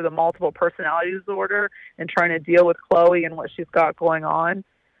working through the multiple personality disorder and trying to deal with Chloe and what she's got going on,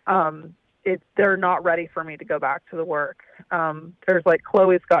 they're not ready for me to go back to the work. There's like,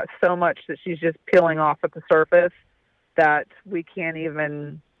 Chloe's got so much that she's just peeling off at the surface that we can't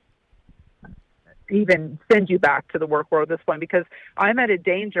even send you back to the work world at this point, because I'm at a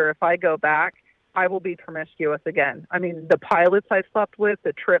danger. If I go back, I will be promiscuous again. I mean, the pilots I've slept with,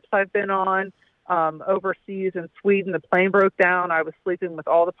 the trips I've been on, overseas in Sweden, the plane broke down. I was sleeping with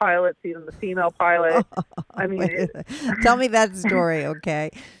all the pilots, even the female pilot. I mean, tell me that story,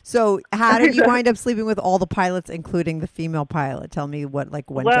 okay? So, how did you wind up sleeping with all the pilots, including the female pilot? Tell me what went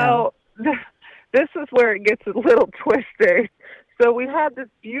down. Well, this is where it gets a little twisted. So we had this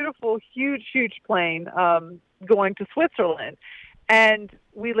beautiful, huge plane going to Switzerland. And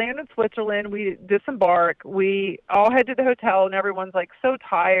we land in Switzerland. We disembark. We all head to the hotel, and everyone's like so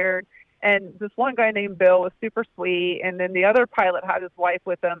tired. And this one guy named Bill was super sweet. And then the other pilot had his wife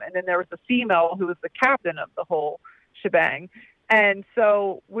with him. And then there was a female who was the captain of the whole shebang. And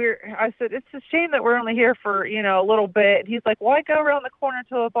so I said, "It's a shame that we're only here for, a little bit." And he's like, "Why go around the corner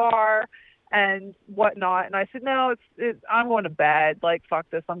to a bar and whatnot?" And I said, "No, I'm going to bed. Like, fuck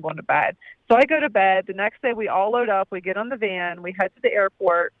this. I'm going to bed." So I go to bed. The next day we all load up. We get on the van. We head to the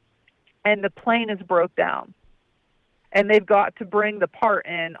airport, and the plane is broke down. And they've got to bring the part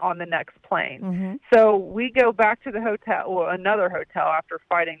in on the next plane. Mm-hmm. So we go back to the hotel, or another hotel, after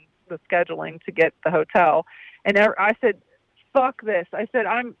fighting the scheduling to get the hotel. And I said, "Fuck this." I said,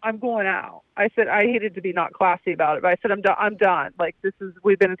 I'm going out. I said, I hated to be not classy about it, but I said, I'm done. Like,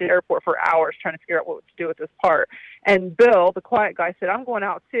 we've been at the airport for hours trying to figure out what to do with this part. And Bill, the quiet guy, said, "I'm going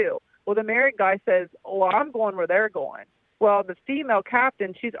out too." Well, the married guy says, "Well, I'm going where they're going." Well, the female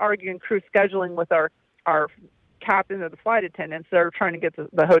captain, she's arguing crew scheduling with our captain of the flight attendants. They're trying to get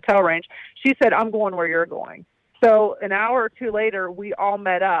the hotel range. She said, "I'm going where you're going." So an hour or two later, we all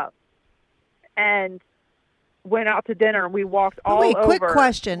met up and went out to dinner, and we walked all over.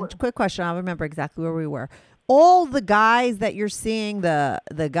 Quick question. I'll remember exactly where we were. All the guys that you're seeing,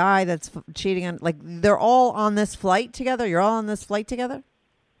 the guy that's cheating on, like, they're all on this flight together? You're all on this flight together?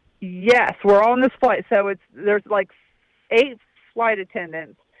 Yes, we're all on this flight. So there's like 8 flight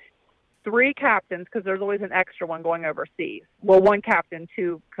attendants, 3 captains, because there's always an extra one going overseas. Well, 1 captain,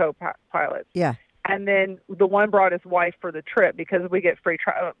 2 co-pilots. Yeah. And then the one brought his wife for the trip, because we get free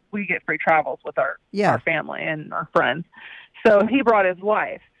travels with our family and our friends. So he brought his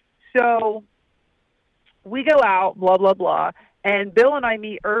wife. So we go out, blah, blah, blah. And Bill and I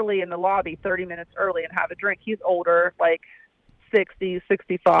meet early in the lobby, 30 minutes early, and have a drink. He's older, like 60,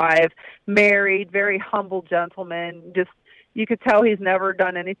 65, married, very humble gentleman, just, you could tell he's never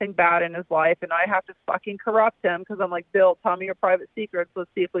done anything bad in his life, and I have to fucking corrupt him because I'm like, "Bill, tell me your private secrets. Let's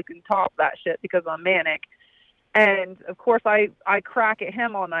see if we can top that shit," because I'm manic. And, of course, I crack at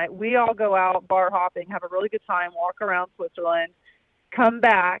him all night. We all go out bar hopping, have a really good time, walk around Switzerland, come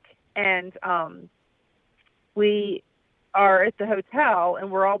back, and we are at the hotel,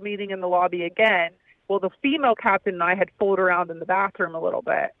 and we're all meeting in the lobby again. Well, the female captain and I had fooled around in the bathroom a little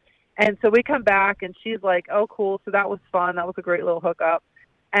bit. And so we come back, and she's like, "Oh, cool. So that was fun. That was a great little hookup."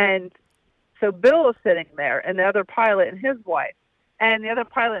 And so Bill is sitting there, and the other pilot and his wife. And the other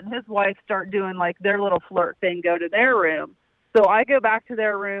pilot and his wife start doing, like, their little flirt thing, go to their room. So I go back to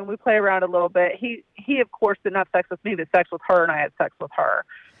their room. We play around a little bit. He of course, didn't have sex with me, but sex with her, and I had sex with her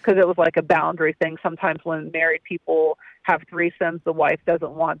because it was like a boundary thing. Sometimes when married people have threesomes, the wife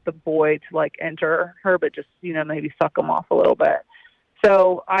doesn't want the boy to like enter her, but just, maybe suck him off a little bit.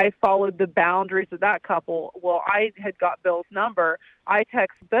 So I followed the boundaries of that couple. Well, I had got Bill's number. I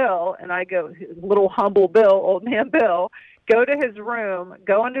text Bill, and I go, little humble Bill, old man Bill, go to his room,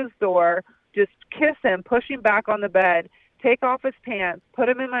 go into his door, just kiss him, push him back on the bed, take off his pants, put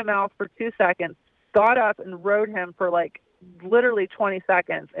him in my mouth for 2 seconds, got up and rode him for like literally 20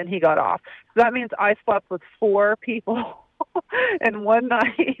 seconds, and he got off. So that means I slept with 4 people in one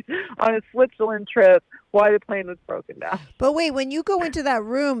night on a Switzerland trip while the plane was broken down. But wait, when you go into that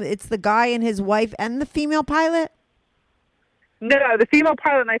room, it's the guy and his wife and the female pilot? No, the female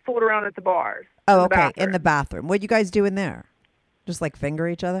pilot and I fooled around at the bars. Oh, okay, in the bathroom. What'd you guys do in there? Just like finger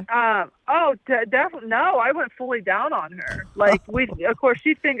each other? Definitely. No, I went fully down on her. Like of course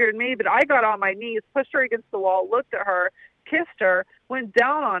she fingered me, but I got on my knees, pushed her against the wall, looked at her, kissed her, went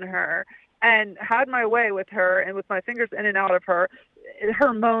down on her, and had my way with her and with my fingers in and out of her.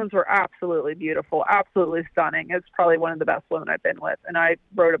 Her moans were absolutely beautiful, absolutely stunning. It's probably one of the best women I've been with. And I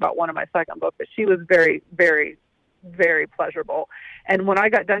wrote about one in my second book, but she was very, very, very pleasurable. And when I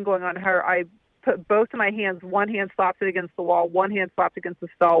got done going on her, I put both of my hands, one hand slapped it against the wall, one hand slapped against the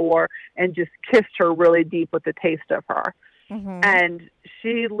stall war, and just kissed her really deep with the taste of her. Mm-hmm. And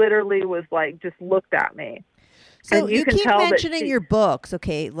she literally was like, just looked at me. So you keep mentioning your books,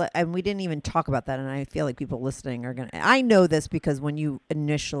 okay, and we didn't even talk about that, and I feel like people listening are going to... I know this because when you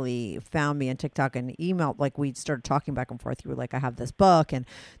initially found me on TikTok and emailed, like we started talking back and forth, you were like, I have this book, and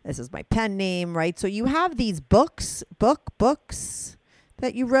this is my pen name, right? So you have these books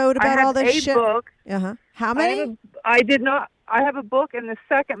that you wrote about all this shit? Book. Uh-huh. How many? I did not... I have a book, and the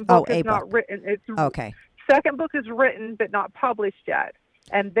second book is not written. It's okay. Second book is written, but not published yet.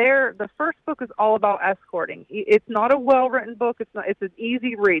 And the first book is all about escorting. It's not a well-written book. It's an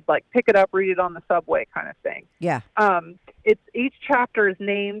easy read, like pick it up, read it on the subway kind of thing. Yeah. Each chapter is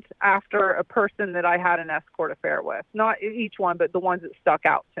named after a person that I had an escort affair with. Not each one, but the ones that stuck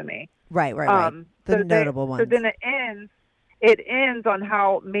out to me. Right. The notable ones. So then it ends on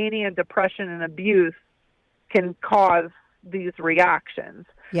how mania, depression, and abuse can cause these reactions.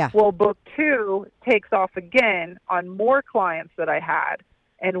 Yeah. Well, book 2 takes off again on more clients that I had,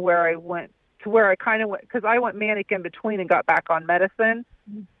 and where I went to where I kind of went, because I went manic in between and got back on medicine.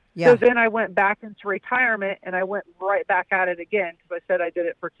 Yeah. So then I went back into retirement, and I went right back at it again, because I said I did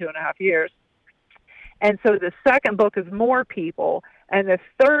it for 2.5 years. And so the second book is more people, and the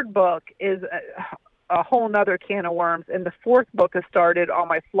third book is a whole nother can of worms, and the fourth book has started on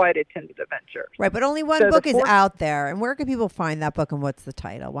my flight attendant adventures. Right, but only one book is out there. And where can people find that book, and what's the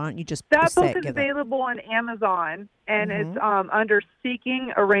title? Why don't you just that book is available on Amazon, and it's under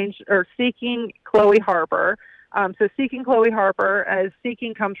Seeking Chloe Harper. So Seeking Chloe Harper, as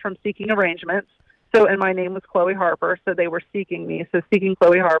Seeking comes from Seeking Arrangements. So, and my name was Chloe Harper, so they were seeking me. So Seeking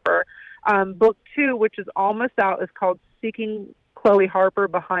Chloe Harper. Book 2, which is almost out, is called Seeking Chloe Harper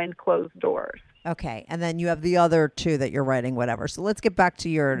Behind Closed Doors. Okay, and then you have the other 2 that you're writing, whatever. So let's get back to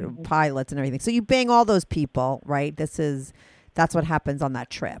your pilots and everything. So you bang all those people, right? That's what happens on that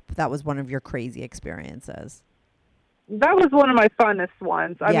trip. That was one of your crazy experiences. That was one of my funnest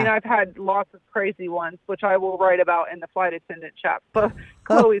ones. I mean, I've had lots of crazy ones, which I will write about in the flight attendant chapter,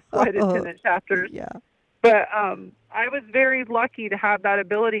 Chloe's flight attendant chapters. Yeah. But I was very lucky to have that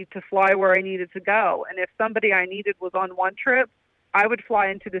ability to fly where I needed to go. And if somebody I needed was on one trip, I would fly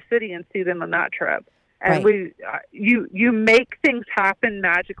into the city and see them on that trip. And right. You make things happen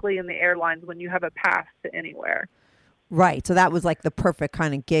magically in the airlines when you have a pass to anywhere. Right. So that was like the perfect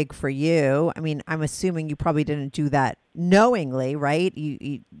kind of gig for you. I mean, I'm assuming you probably didn't do that knowingly, right?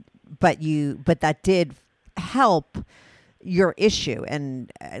 But that did help your issue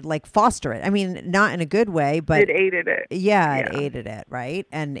and like foster it. I mean, not in a good way, but it aided it. Yeah, it aided it, right?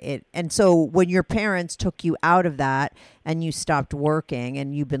 And so when your parents took you out of that and you stopped working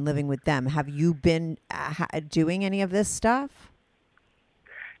and you've been living with them, have you been doing any of this stuff?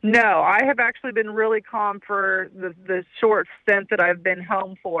 No, I have actually been really calm for the short stint that I've been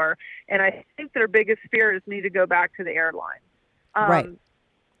home for, and I think their biggest fear is me to go back to the airline. Right.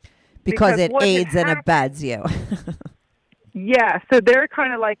 Because it aids and abets you. Yeah, so they're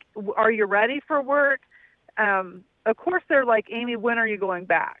kind of like, are you ready for work? Of course, they're like, Amy, when are you going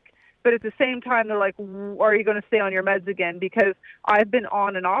back? But at the same time, they're like, are you going to stay on your meds again? Because I've been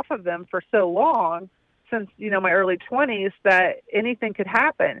on and off of them for so long, since, my early 20s, that anything could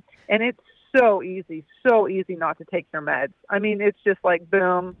happen. And it's so easy not to take your meds. I mean, it's just like,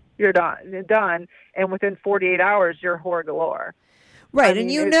 boom, you're done. And within 48 hours, you're whore galore. Right.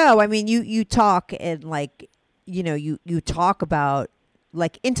 And you talk and like, you talk about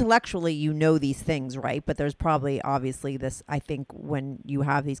like intellectually, these things, right? But there's probably obviously this, I think when you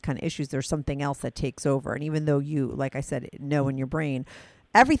have these kind of issues, there's something else that takes over. And even though you, like I said, know in your brain,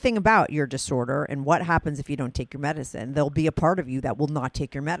 everything about your disorder and what happens if you don't take your medicine, there'll be a part of you that will not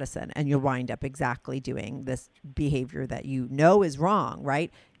take your medicine and you'll wind up exactly doing this behavior that you know is wrong, right?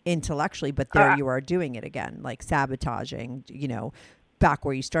 Intellectually, but there you are doing it again, like sabotaging, back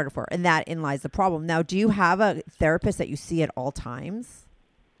where you started for. And that in lies the problem. Now, do you have a therapist that you see at all times?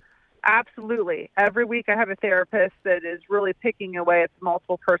 Absolutely. Every week I have a therapist that is really picking away at the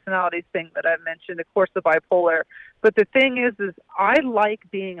multiple personalities thing that I mentioned, of course, the bipolar. But the thing is I like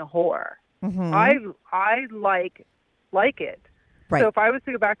being a whore. Mm-hmm. I like it. Right. So if I was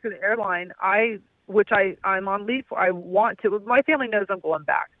to go back to the airline, I'm on leave for, I want to. My family knows I'm going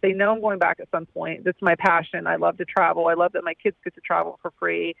back. They know I'm going back at some point. That's my passion. I love to travel. I love that my kids get to travel for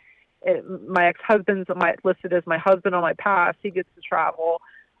free. My ex-husband's listed as my husband on my pass. He gets to travel.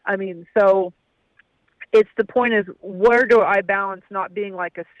 I mean, so it's the point is, where do I balance not being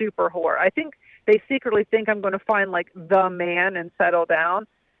like a super whore? I think they secretly think I'm going to find like the man and settle down,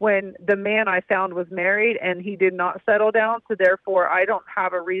 when the man I found was married and he did not settle down. So therefore I don't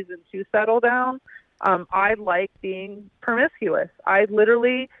have a reason to settle down. I like being promiscuous. I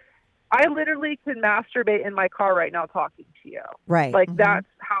literally could masturbate in my car right now talking to you. Right. Like that's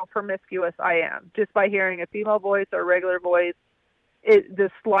how promiscuous I am. Just by hearing a female voice or a regular voice, the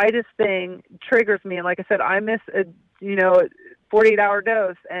slightest thing triggers me. And like I said, I miss a 48-hour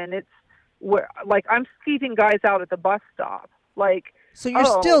dose, and it's where like I'm keeping guys out at the bus stop. Like, so you're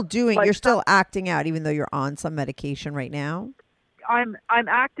still doing, like, you're still acting out, even though you're on some medication right now. I'm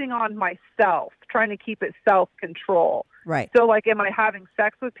acting on myself, trying to keep it self-control. Right. So like, am I having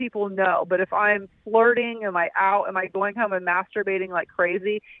sex with people? No. But if I'm flirting, am I going home and masturbating like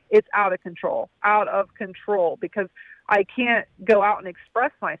crazy? It's out of control, because I can't go out and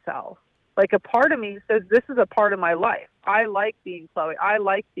express myself. Like, a part of me says, this is a part of my life. I like being Chloe. I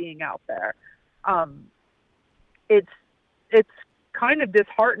like being out there. It's kind of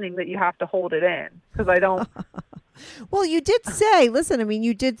disheartening that you have to hold it in, because I don't. Well, you did say, listen, I mean,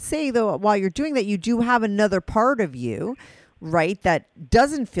 you did say, though, while you're doing that, you do have another part of you, right, that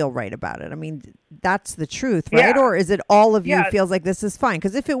doesn't feel right about it. I mean, that's the truth, right? Yeah. Or is it all of you feels like this is fine?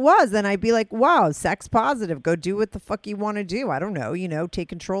 Because if it was, then I'd be like, wow, sex positive. Go do what the fuck you want to do. I don't know, take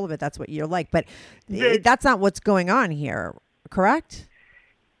control of it. That's what you're like. But that's not what's going on here, correct?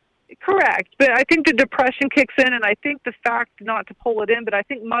 Correct. But I think the depression kicks in, and I think the fact, not to pull it in, but I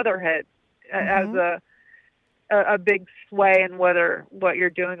think motherhood has a big sway in what you're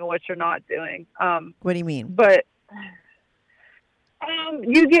doing and what you're not doing. What do you mean? But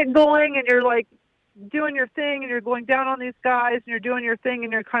you get going and you're like doing your thing and you're going down on these guys and you're doing your thing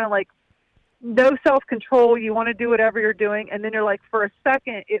and you're kind of like no self-control. You want to do whatever you're doing. And then you're like, for a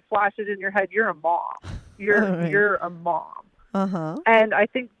second, it flashes in your head, you're a mom. You're a mom. Uh-huh. And I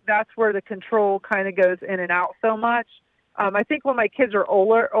think that's where the control kind of goes in and out so much. I think when my kids are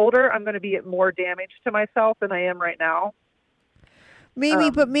older, I'm going to be at more damage to myself than I am right now.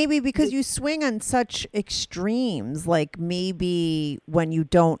 But maybe because you swing on such extremes, like maybe when you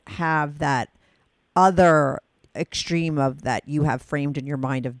don't have that other extreme of that you have framed in your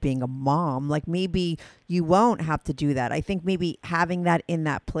mind of being a mom, like maybe you won't have to do that. I think maybe having that in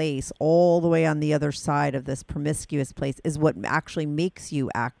that place all the way on the other side of this promiscuous place is what actually makes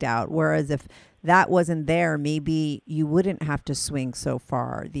you act out. Whereas if that wasn't there, maybe you wouldn't have to swing so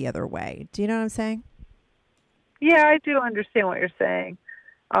far the other way. Do you know what I'm saying? Yeah, I do understand what you're saying.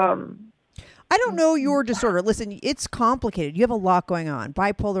 I don't know your disorder. Listen, it's complicated. You have a lot going on.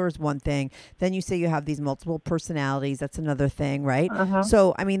 Bipolar is one thing. Then you say you have these multiple personalities. That's another thing, right? Uh-huh.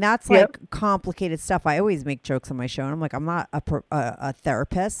 So, I mean, that's like complicated stuff. I always make jokes on my show, and I'm like, I'm not a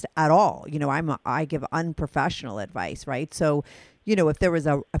therapist at all. I give unprofessional advice, right? So,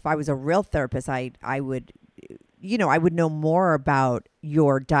 if I was a real therapist, I would know more about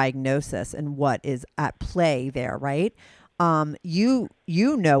your diagnosis and what is at play there, right? You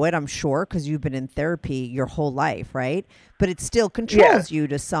know it, I'm sure, because you've been in therapy your whole life, right? But it still controls you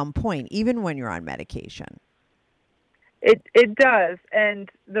to some point, even when you're on medication. It does. And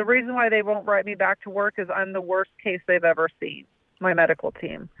the reason why they won't write me back to work is I'm the worst case they've ever seen, my medical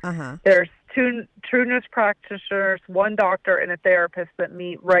team. Uh-huh. There's two nurse practitioners, one doctor, and a therapist that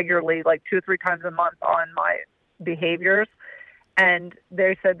meet regularly, like 2 or 3 times a month on my behaviors. And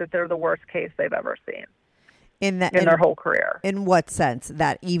they said that they're the worst case they've ever seen. In their whole career. In what sense?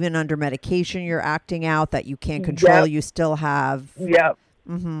 That even under medication you're acting out, that you can't control, you still have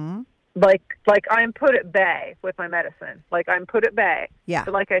Mm-hmm. Like I'm put at bay with my medicine. Like I'm put at bay. Yeah.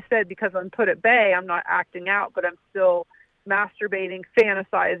 But like I said, because I'm put at bay, I'm not acting out, but I'm still masturbating,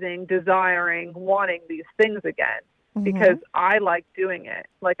 fantasizing, desiring, wanting these things again because I like doing it.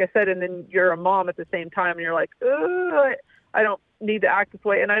 Like I said, and then you're a mom at the same time, and you're like, ugh, I don't need to act this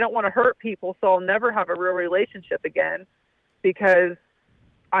way, and I don't want to hurt people, so I'll never have a real relationship again because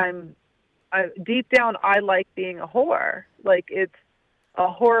deep down, I like being a whore. Like it's a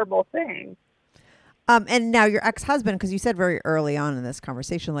horrible thing. And now your ex-husband, because you said very early on in this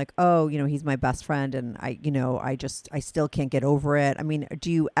conversation, like, oh, he's my best friend, and I still can't get over it. I mean,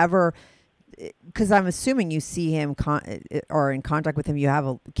 do you ever? Because I'm assuming you see him or in contact with him. You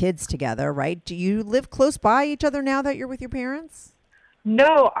have kids together, right? Do you live close by each other now that you're with your parents?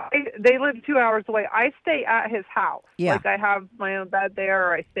 No, they live 2 hours away. I stay at his house. Yeah. Like I have my own bed there,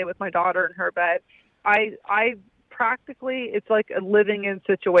 or I stay with my daughter in her bed. I practically, it's like a living in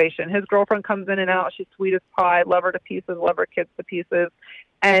situation. His girlfriend comes in and out. She's sweet as pie, love her to pieces, love her kids to pieces.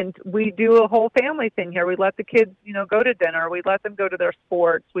 And we do a whole family thing here. We let the kids, go to dinner. We let them go to their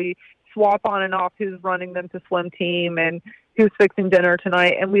sports. We swap on and off who's running them to swim team and who's fixing dinner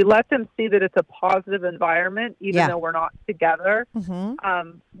tonight. And we let them see that it's a positive environment, even though we're not together.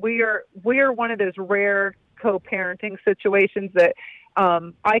 Mm-hmm. We are one of those rare co-parenting situations that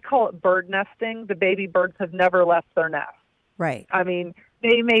I call it bird nesting. The baby birds have never left their nest. Right. I mean,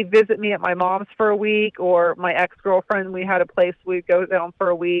 they may visit me at my mom's for a week, or my ex-girlfriend, we had a place we'd go down for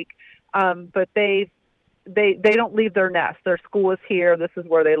a week. But they don't leave their nest. Their school is here. This is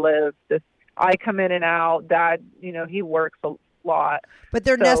where they live. I come in and out. Dad, he works a lot. But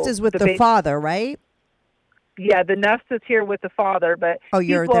their nest is with the father, right? Yeah, the nest is here with the father. But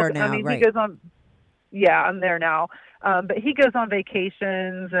you're there now, right? He goes on. Yeah, I'm there now. But he goes on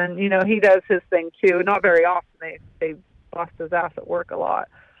vacations, and he does his thing too. Not very often. They bust his ass at work a lot,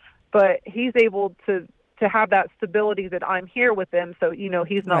 but he's able to have that stability that I'm here with him. So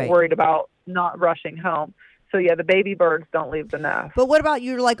he's not worried about not rushing home. So yeah, the baby birds don't leave the nest. But what about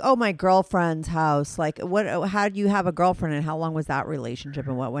you're like, oh, my girlfriend's house? Like, how did you have a girlfriend, and how long was that relationship,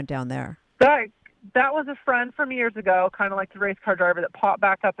 and what went down there? That was a friend from years ago, kind of like the race car driver that popped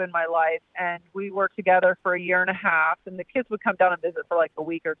back up in my life. And we worked together for 1.5 years, and the kids would come down and visit for like a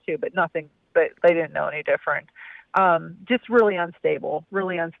week or two, but they didn't know any different. Just really unstable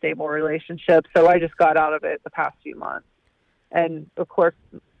relationship. So I just got out of it the past few months. And of course,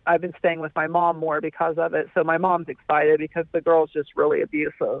 I've been staying with my mom more because of it. So my mom's excited because the girl's just really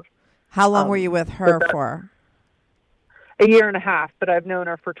abusive. How long were you with her for? 1.5 years, but I've known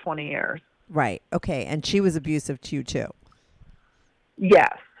her for 20 years. Right. Okay. And she was abusive to you too?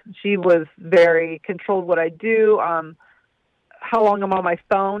 Yes. She was very controlled what I do, how long I'm on my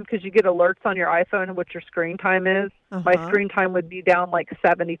phone, because you get alerts on your iPhone and what your screen time is. Uh-huh. My screen time would be down like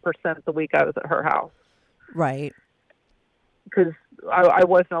 70% the week I was at her house. Right. Because I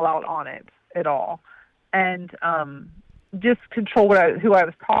wasn't allowed on it at all. And just control who I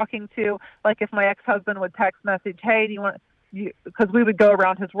was talking to. Like if my ex-husband would text message, hey, do you want... because we would go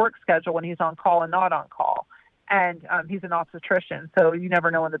around his work schedule when he's on call and not on call. And he's an obstetrician, so you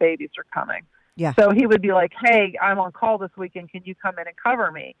never know when the babies are coming. Yeah. So he would be like, hey, I'm on call this weekend. Can you come in and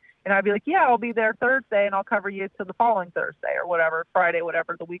cover me? And I'd be like, yeah, I'll be there Thursday, and I'll cover you till the following Thursday or whatever, Friday,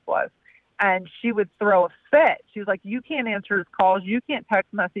 whatever the week was. And she would throw a fit. She was like, you can't answer his calls. You can't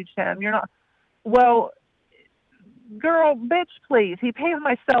text message him. You're not. Well, girl, bitch, please. He pays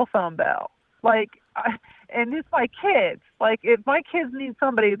my cell phone bill. And it's my kids. Like, if my kids need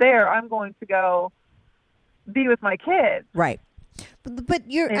somebody there, I'm going to go be with my kids. Right. But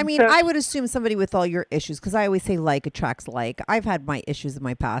I would assume somebody with all your issues, because I always say like attracts like. I've had my issues in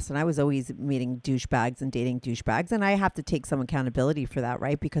my past, and I was always meeting douchebags and dating douchebags, and I have to take some accountability for that,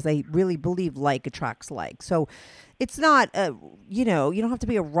 right? Because I really believe like attracts like. So it's not, you don't have to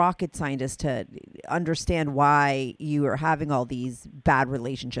be a rocket scientist to understand why you are having all these bad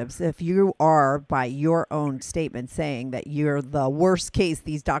relationships. If you are, by your own statement, saying that you're the worst case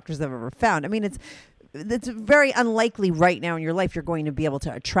these doctors have ever found, I mean, it's very unlikely right now in your life you're going to be able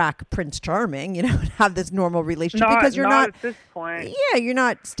to attract Prince Charming, and have this normal relationship because you're not at this point. Yeah, you're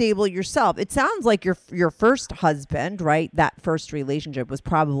not stable yourself. It sounds like your first husband, right? That first relationship was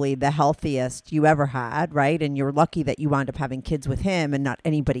probably the healthiest you ever had, right? And you're lucky that you wound up having kids with him and not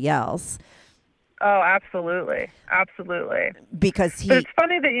anybody else. Oh, absolutely. Absolutely. Because But it's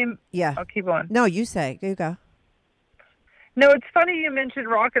funny that you... Yeah. I'll keep on. No, you say. You go. No, it's funny you mentioned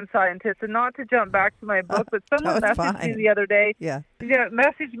rocket scientists, and not to jump back to my book, but someone messaged me the other day. Yeah.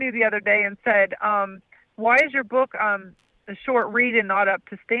 Messaged me the other day and said, why is your book a short read and not up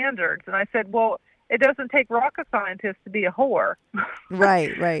to standards? And I said, well, it doesn't take rocket scientists to be a whore.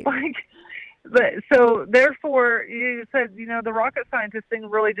 Right. But so therefore, you said, the rocket scientist thing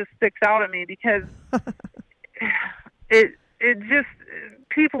really just sticks out at me because it just,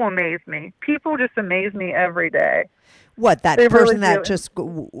 people amaze me. People just amaze me every day. What, that they person really that just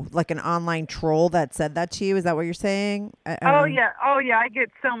like an online troll that said that to you? Is that what you're saying? Oh yeah. I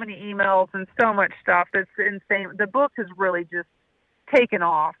get so many emails and so much stuff. It's insane. The book has really just taken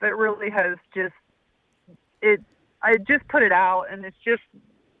off. It really has just. I just put it out, and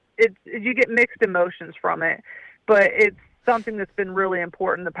you get mixed emotions from it, but it's something that's been really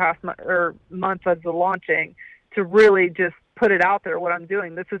important the past month of the launching, to really just put it out there. What I'm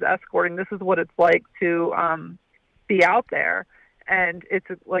doing. This is escorting. This is what it's like to be out there. And it's,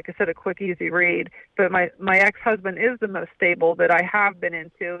 like I said, a quick, easy read. But my ex-husband is the most stable that I have been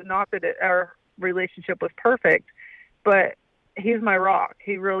into. Not that our relationship was perfect, but he's my rock.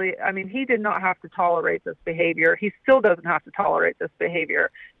 He really, he did not have to tolerate this behavior. He still doesn't have to tolerate this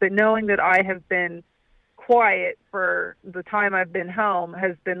behavior. But knowing that I have been quiet for the time I've been home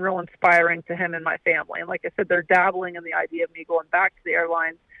has been real inspiring to him and my family. And like I said, they're dabbling in the idea of me going back to the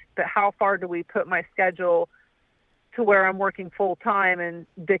airlines. But how far do we put my schedule to where I'm working full time and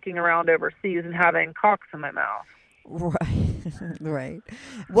dicking around overseas and having cocks in my mouth? Right.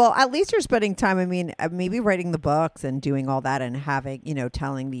 Well, at least you're spending time. Maybe writing the books and doing all that and having,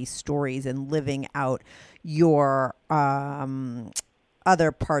 telling these stories and living out your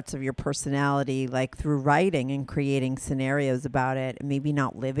other parts of your personality, like through writing and creating scenarios about it, and maybe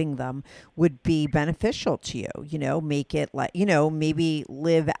not living them, would be beneficial to you. Make it like, maybe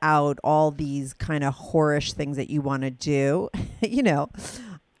live out all these kind of whorish things that you want to do,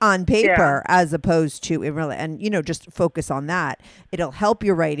 on paper, as opposed to in real, and just focus on that. It'll help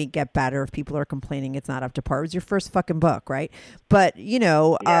your writing get better if people are complaining it's not up to par. It was your first fucking book, right? But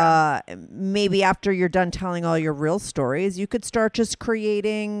maybe after you're done telling all your real stories, you could start just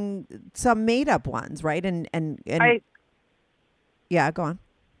creating some made up ones, right? And go on.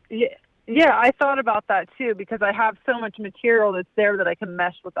 Yeah, I thought about that too, because I have so much material that's there that I can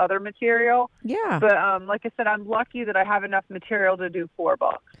mesh with other material. Yeah. But like I said, I'm lucky that I have enough material to do 4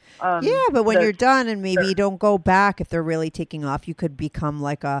 books. But when you're done and maybe you don't go back, if they're really taking off, you could become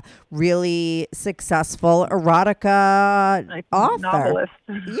like a really successful erotica author. Novelist.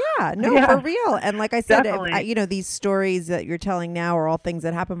 Yeah, for real. And like I said, these stories that you're telling now are all things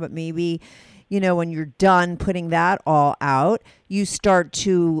that happen, but maybe when you're done putting that all out, you start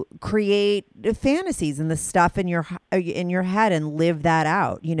to create fantasies and the stuff in your head and live that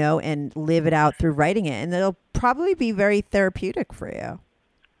out, and live it out through writing it. And it'll probably be very therapeutic for you.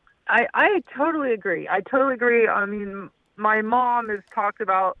 I totally agree. My mom has talked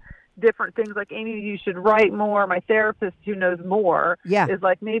about different things like, Amy, you should write more. My therapist, who knows more, is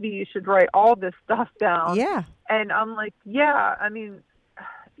like, maybe you should write all this stuff down. Yeah. And I'm like, yes,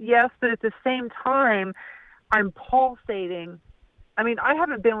 but at the same time, I'm pulsating. I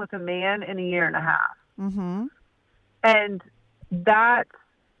haven't been with a man in a year and a half. Mm-hmm. And that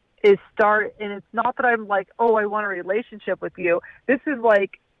is and it's not that I'm like, oh, I want a relationship with you. This is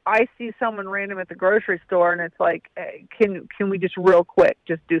like, I see someone random at the grocery store and it's like, hey, can we just real quick,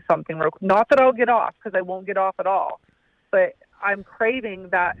 just do something real quick? Not that I'll get off, because I won't get off at all. But I'm craving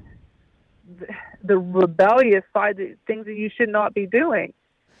that, the rebellious side, the things that you should not be doing.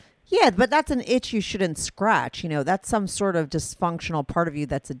 Yeah, but that's an itch you shouldn't scratch. That's some sort of dysfunctional part of you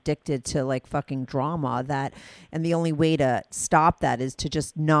that's addicted to like fucking drama, and the only way to stop that is to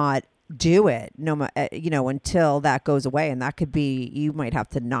just not do it, until that goes away. And that could be, you might have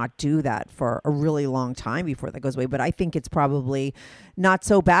to not do that for a really long time before that goes away. But I think it's probably not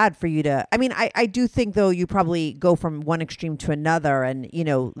so bad for you to, I do think though, you probably go from one extreme to another, and,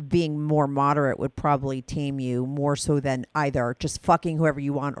 being more moderate would probably tame you more so than either just fucking whoever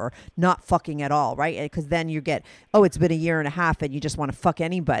you want or not fucking at all. Right. Because then you get, it's been a year and a half and you just want to fuck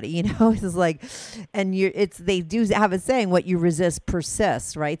anybody, it's like, and they do have a saying, what you resist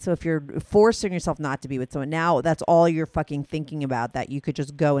persists. Right. So if you're forcing yourself not to be with someone, now that's all you're fucking thinking about, that you could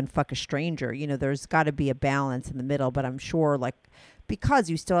just go and fuck a stranger. There's got to be a balance in the middle. But I'm sure, like, because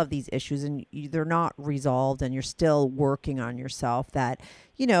you still have these issues and they're not resolved and you're still working on yourself, that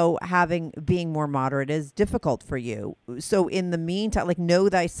being more moderate is difficult for you. So in the meantime, like, know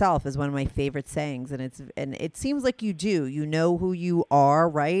thyself is one of my favorite sayings, and it seems like you do. You know who you are,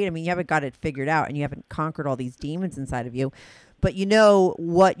 right? You haven't got it figured out and you haven't conquered all these demons inside of you. but you know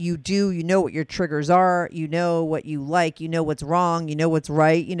what you do, you know what your triggers are, you know what you like, you know what's wrong, you know what's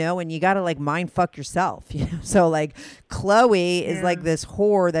right, you know, and you got to like mind fuck yourself. You know? So like Chloe is like this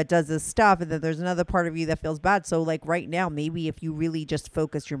whore that does this stuff, and then there's another part of you that feels bad. So like right now, maybe if you really just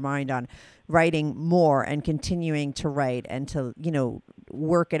focus your mind on writing more and continuing to write and to, you know,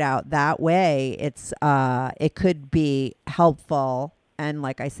 work it out that way, it could be helpful and,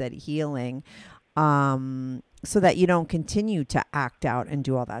 like I said, healing, so that you don't continue to act out and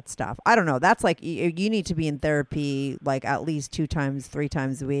do all that stuff. I don't know. That's like, you need to be in therapy like at least 2 times, 3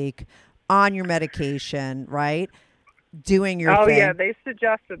 times a week on your medication, right? Doing your thing. Oh yeah, they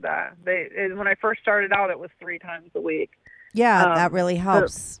suggested that. When I first started out, it was 3 times a week. Yeah, that really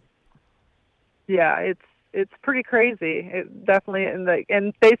helps. Yeah, it's pretty crazy. It definitely,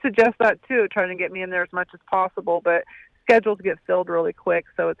 and they suggest that too, trying to get me in there as much as possible, but schedules get filled really quick,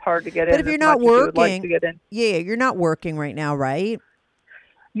 so it's hard to get in. But if you're not working, you're not working right now, right?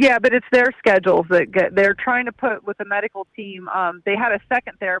 Yeah, but it's their schedules they're trying to put with the medical team. They had a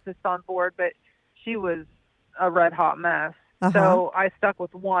second therapist on board, but she was a red hot mess. So I stuck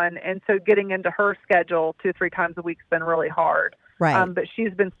with one, and so getting into her schedule 2-3 times a week has been really hard. Right. But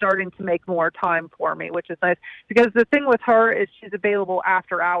she's been starting to make more time for me, which is nice, because the thing with her is she's available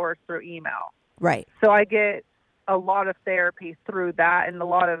after hours through email. Right. So I get a lot of therapy through that and a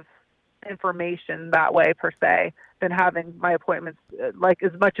lot of information that way, per se, than having my appointments, like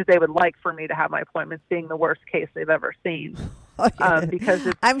as much as they would like for me to have my appointments being the worst case they've ever seen. Because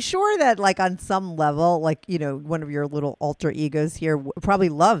I'm sure that like on some level, like, you know, one of your little alter egos here probably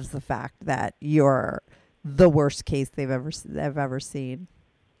loves the fact that you're the worst case they've ever seen.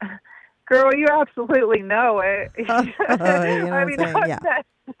 Girl, you absolutely know it. You know I mean, I'm messed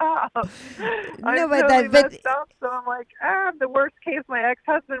up. I'm totally messed up. So I'm like, the worst case, my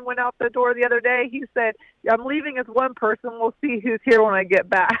ex-husband went out the door the other day. He said, I'm leaving as one person. We'll see who's here when I get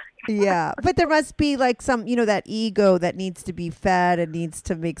back. Yeah. But there must be like some, you know, that ego that needs to be fed and needs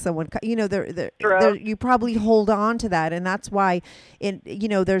to make someone, you know, you probably hold on to that. And that's why, you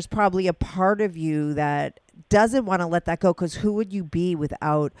know, there's probably a part of you that doesn't want to let that go, because who would you be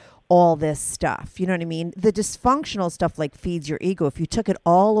without all this stuff? You know what I mean? The dysfunctional stuff like feeds your ego. If you took it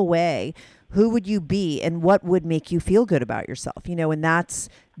all away, who would you be and what would make you feel good about yourself? You know, and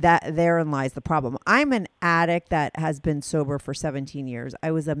therein lies the problem. I'm an addict that has been sober for 17 years.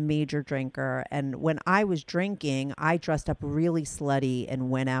 I was a major drinker. And when I was drinking, I dressed up really slutty and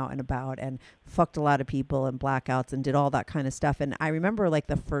went out and about and fucked a lot of people and blackouts and did all that kind of stuff. And I remember like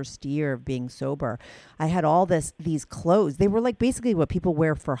the first year of being sober, I had all these clothes. They were like basically what people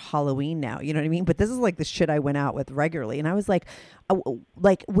wear for Halloween now. You know what I mean? But this is like the shit I went out with regularly. And I was like,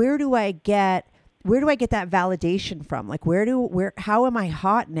 where do I get that validation from? Like, how am I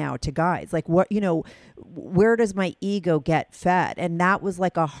hot now to guys? Like, what, you know, where does my ego get fed? And that was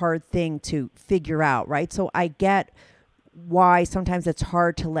like a hard thing to figure out. Right. So I get why sometimes it's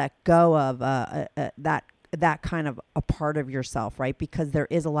hard to let go of that kind of a part of yourself, right? Because there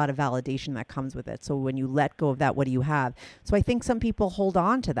is a lot of validation that comes with it. So when you let go of that, what do you have? So I think some people hold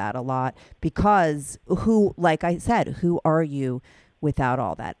on to that a lot because like I said, who are you without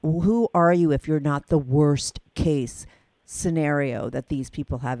all that? Who are you if you're not the worst case scenario that these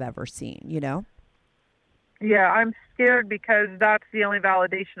people have ever seen, you know? Yeah, I'm scared because that's the only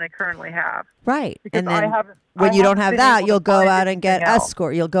validation I currently have. Right. Because and then when you don't have that, you'll go out and get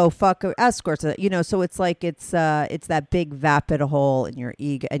escort. You'll go fuck escorts, you know, so it's like it's that big vapid hole in your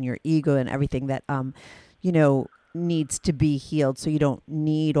ego and everything that you know, needs to be healed, so you don't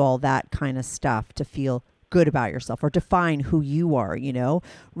need all that kind of stuff to feel good about yourself or define who you are, you know.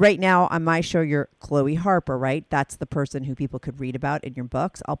 Right now on my show, you're Chloe Harper, right? That's the person who people could read about in your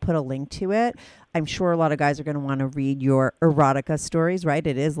books. I'll put a link to it. I'm sure a lot of guys are going to want to read your erotica stories, right?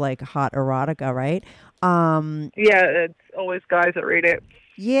 It is like hot erotica, right? Yeah, it's always guys that read it.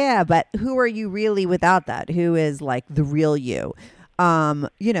 Yeah, but who are you really without that? Who is like the real you?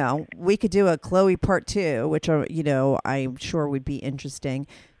 You know, we could do a Chloe part 2, which are, you know, I'm sure would be interesting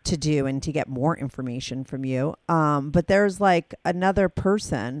to do and to get more information from you. But there's like another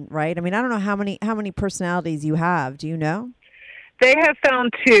person, right? I mean, I don't know how many personalities you have. Do you know? They have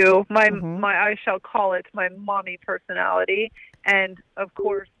found 2. My I shall call it my mommy personality, and of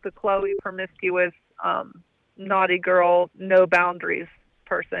course the Chloe promiscuous, naughty girl, no boundaries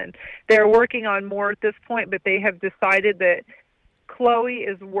person. They're working on more at this point, but they have decided that Chloe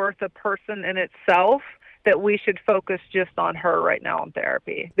is worth a person in itself, that we should focus just on her right now in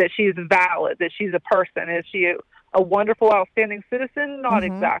therapy, that she's valid, that she's a person. Is she a wonderful, outstanding citizen? Not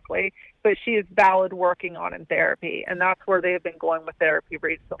exactly, but she is valid working on in therapy. And that's where they've been going with therapy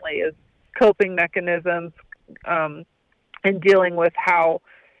recently, is coping mechanisms, and dealing with how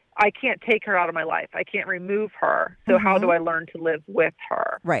I can't take her out of my life. I can't remove her. So how do I learn to live with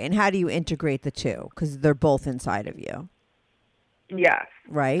her? Right. And how do you integrate the two? Because they're both inside of you. Yes.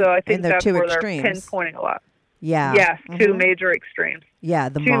 Right. So I think and they're that's two where extremes. they're pinpointing a lot. Yeah. Yes, two major extremes. Yeah,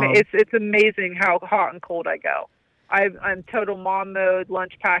 mom. It's amazing how hot and cold I go. I'm total mom mode,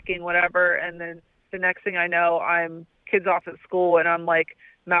 lunch packing, whatever, and then the next thing I know, I'm kids off at school and I'm like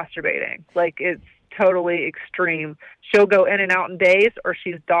masturbating. Like, it's totally extreme. She'll go in and out in days, or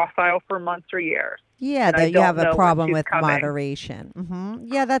she's docile for months or years. Yeah, that you have a problem with moderation.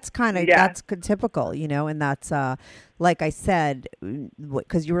 Yeah, that's kind of that's typical, you know, and that's like I said,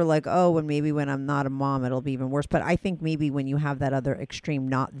 because you were like, oh, and maybe when I'm not a mom, it'll be even worse. But I think maybe when you have that other extreme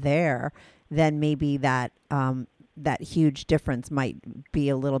not there, then maybe that that huge difference might be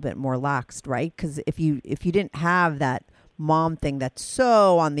a little bit more laxed, right? Because if you didn't have that mom thing that's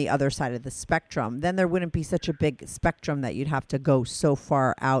so on the other side of the spectrum, then there wouldn't be such a big spectrum that you'd have to go so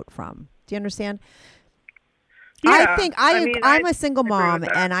far out from. Do you understand? Yeah, I think I'm a single mom,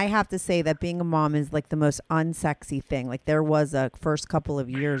 and I have to say that being a mom is like the most unsexy thing. Like, there was a first couple of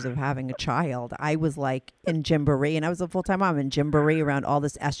years of having a child, I was like in Gymboree, and I was a full-time mom in Gymboree around all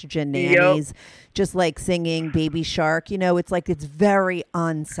this estrogen nannies, just like singing Baby Shark. You know, it's like, it's very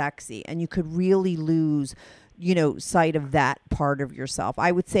unsexy, and you could really lose, you know, sight of that part of yourself.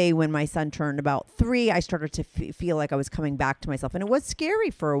 I would say when my son turned about 3, I started to feel like I was coming back to myself. And it was scary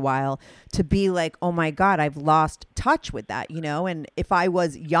for a while to be like, oh my God, I've lost touch with that, you know? And if I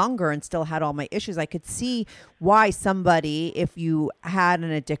was younger and still had all my issues, I could see why somebody, if you had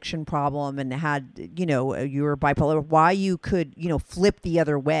an addiction problem and had, you know, you were bipolar, why you could, you know, flip the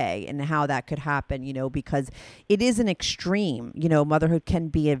other way and how that could happen, you know, because it is an extreme, you know, motherhood can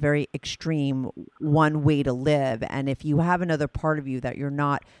be a very extreme one way to live. And if you have another part of you that you're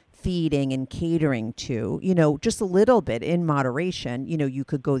not feeding and catering to, you know, just a little bit in moderation, you know, you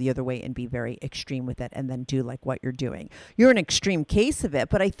could go the other way and be very extreme with it and then do like what you're doing. You're an extreme case of it,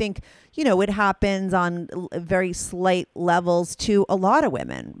 but I think, you know, it happens on very slight levels to a lot of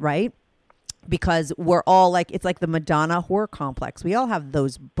women, right? Because we're all like, it's like the Madonna whore complex. We all have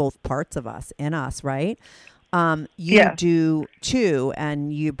those both parts of us in us, right? You do too,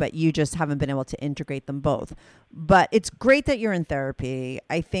 but you just haven't been able to integrate them both. But it's great that you're in therapy.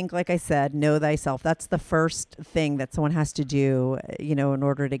 I think, like I said, know thyself. That's the first thing that someone has to do, you know, in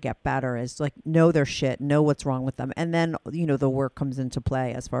order to get better, is like know their shit, know what's wrong with them. And then, you know, the work comes into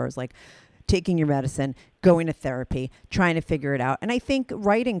play as far as like taking your medicine, going to therapy, trying to figure it out. And I think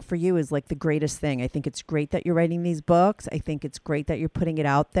writing for you is like the greatest thing. I think it's great that you're writing these books. I think it's great that you're putting it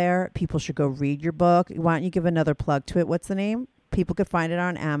out there. People should go read your book. Why don't you give another plug to it? What's the name? People could find it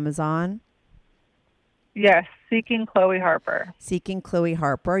on Amazon. Yes, Seeking Chloe Harper. Seeking Chloe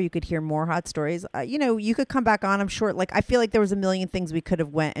Harper. You could hear more hot stories. You know, you could come back on, I'm sure. Like, I feel like there was a million things we could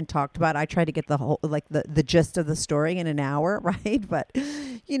have went and talked about. I tried to get the whole, like the gist of the story in an hour, right? But,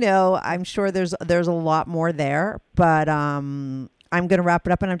 you know, I'm sure there's a lot more there. But I'm going to wrap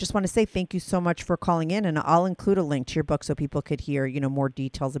it up. And I just want to say thank you so much for calling in. And I'll include a link to your book so people could hear, you know, more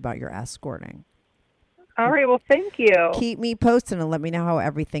details about your escorting. All right. Well, thank you. Keep me posted and let me know how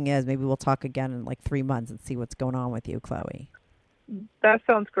everything is. Maybe we'll talk again in like 3 months and see what's going on with you, Chloe. That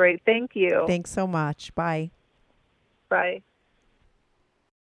sounds great. Thank you. Thanks so much. Bye. Bye.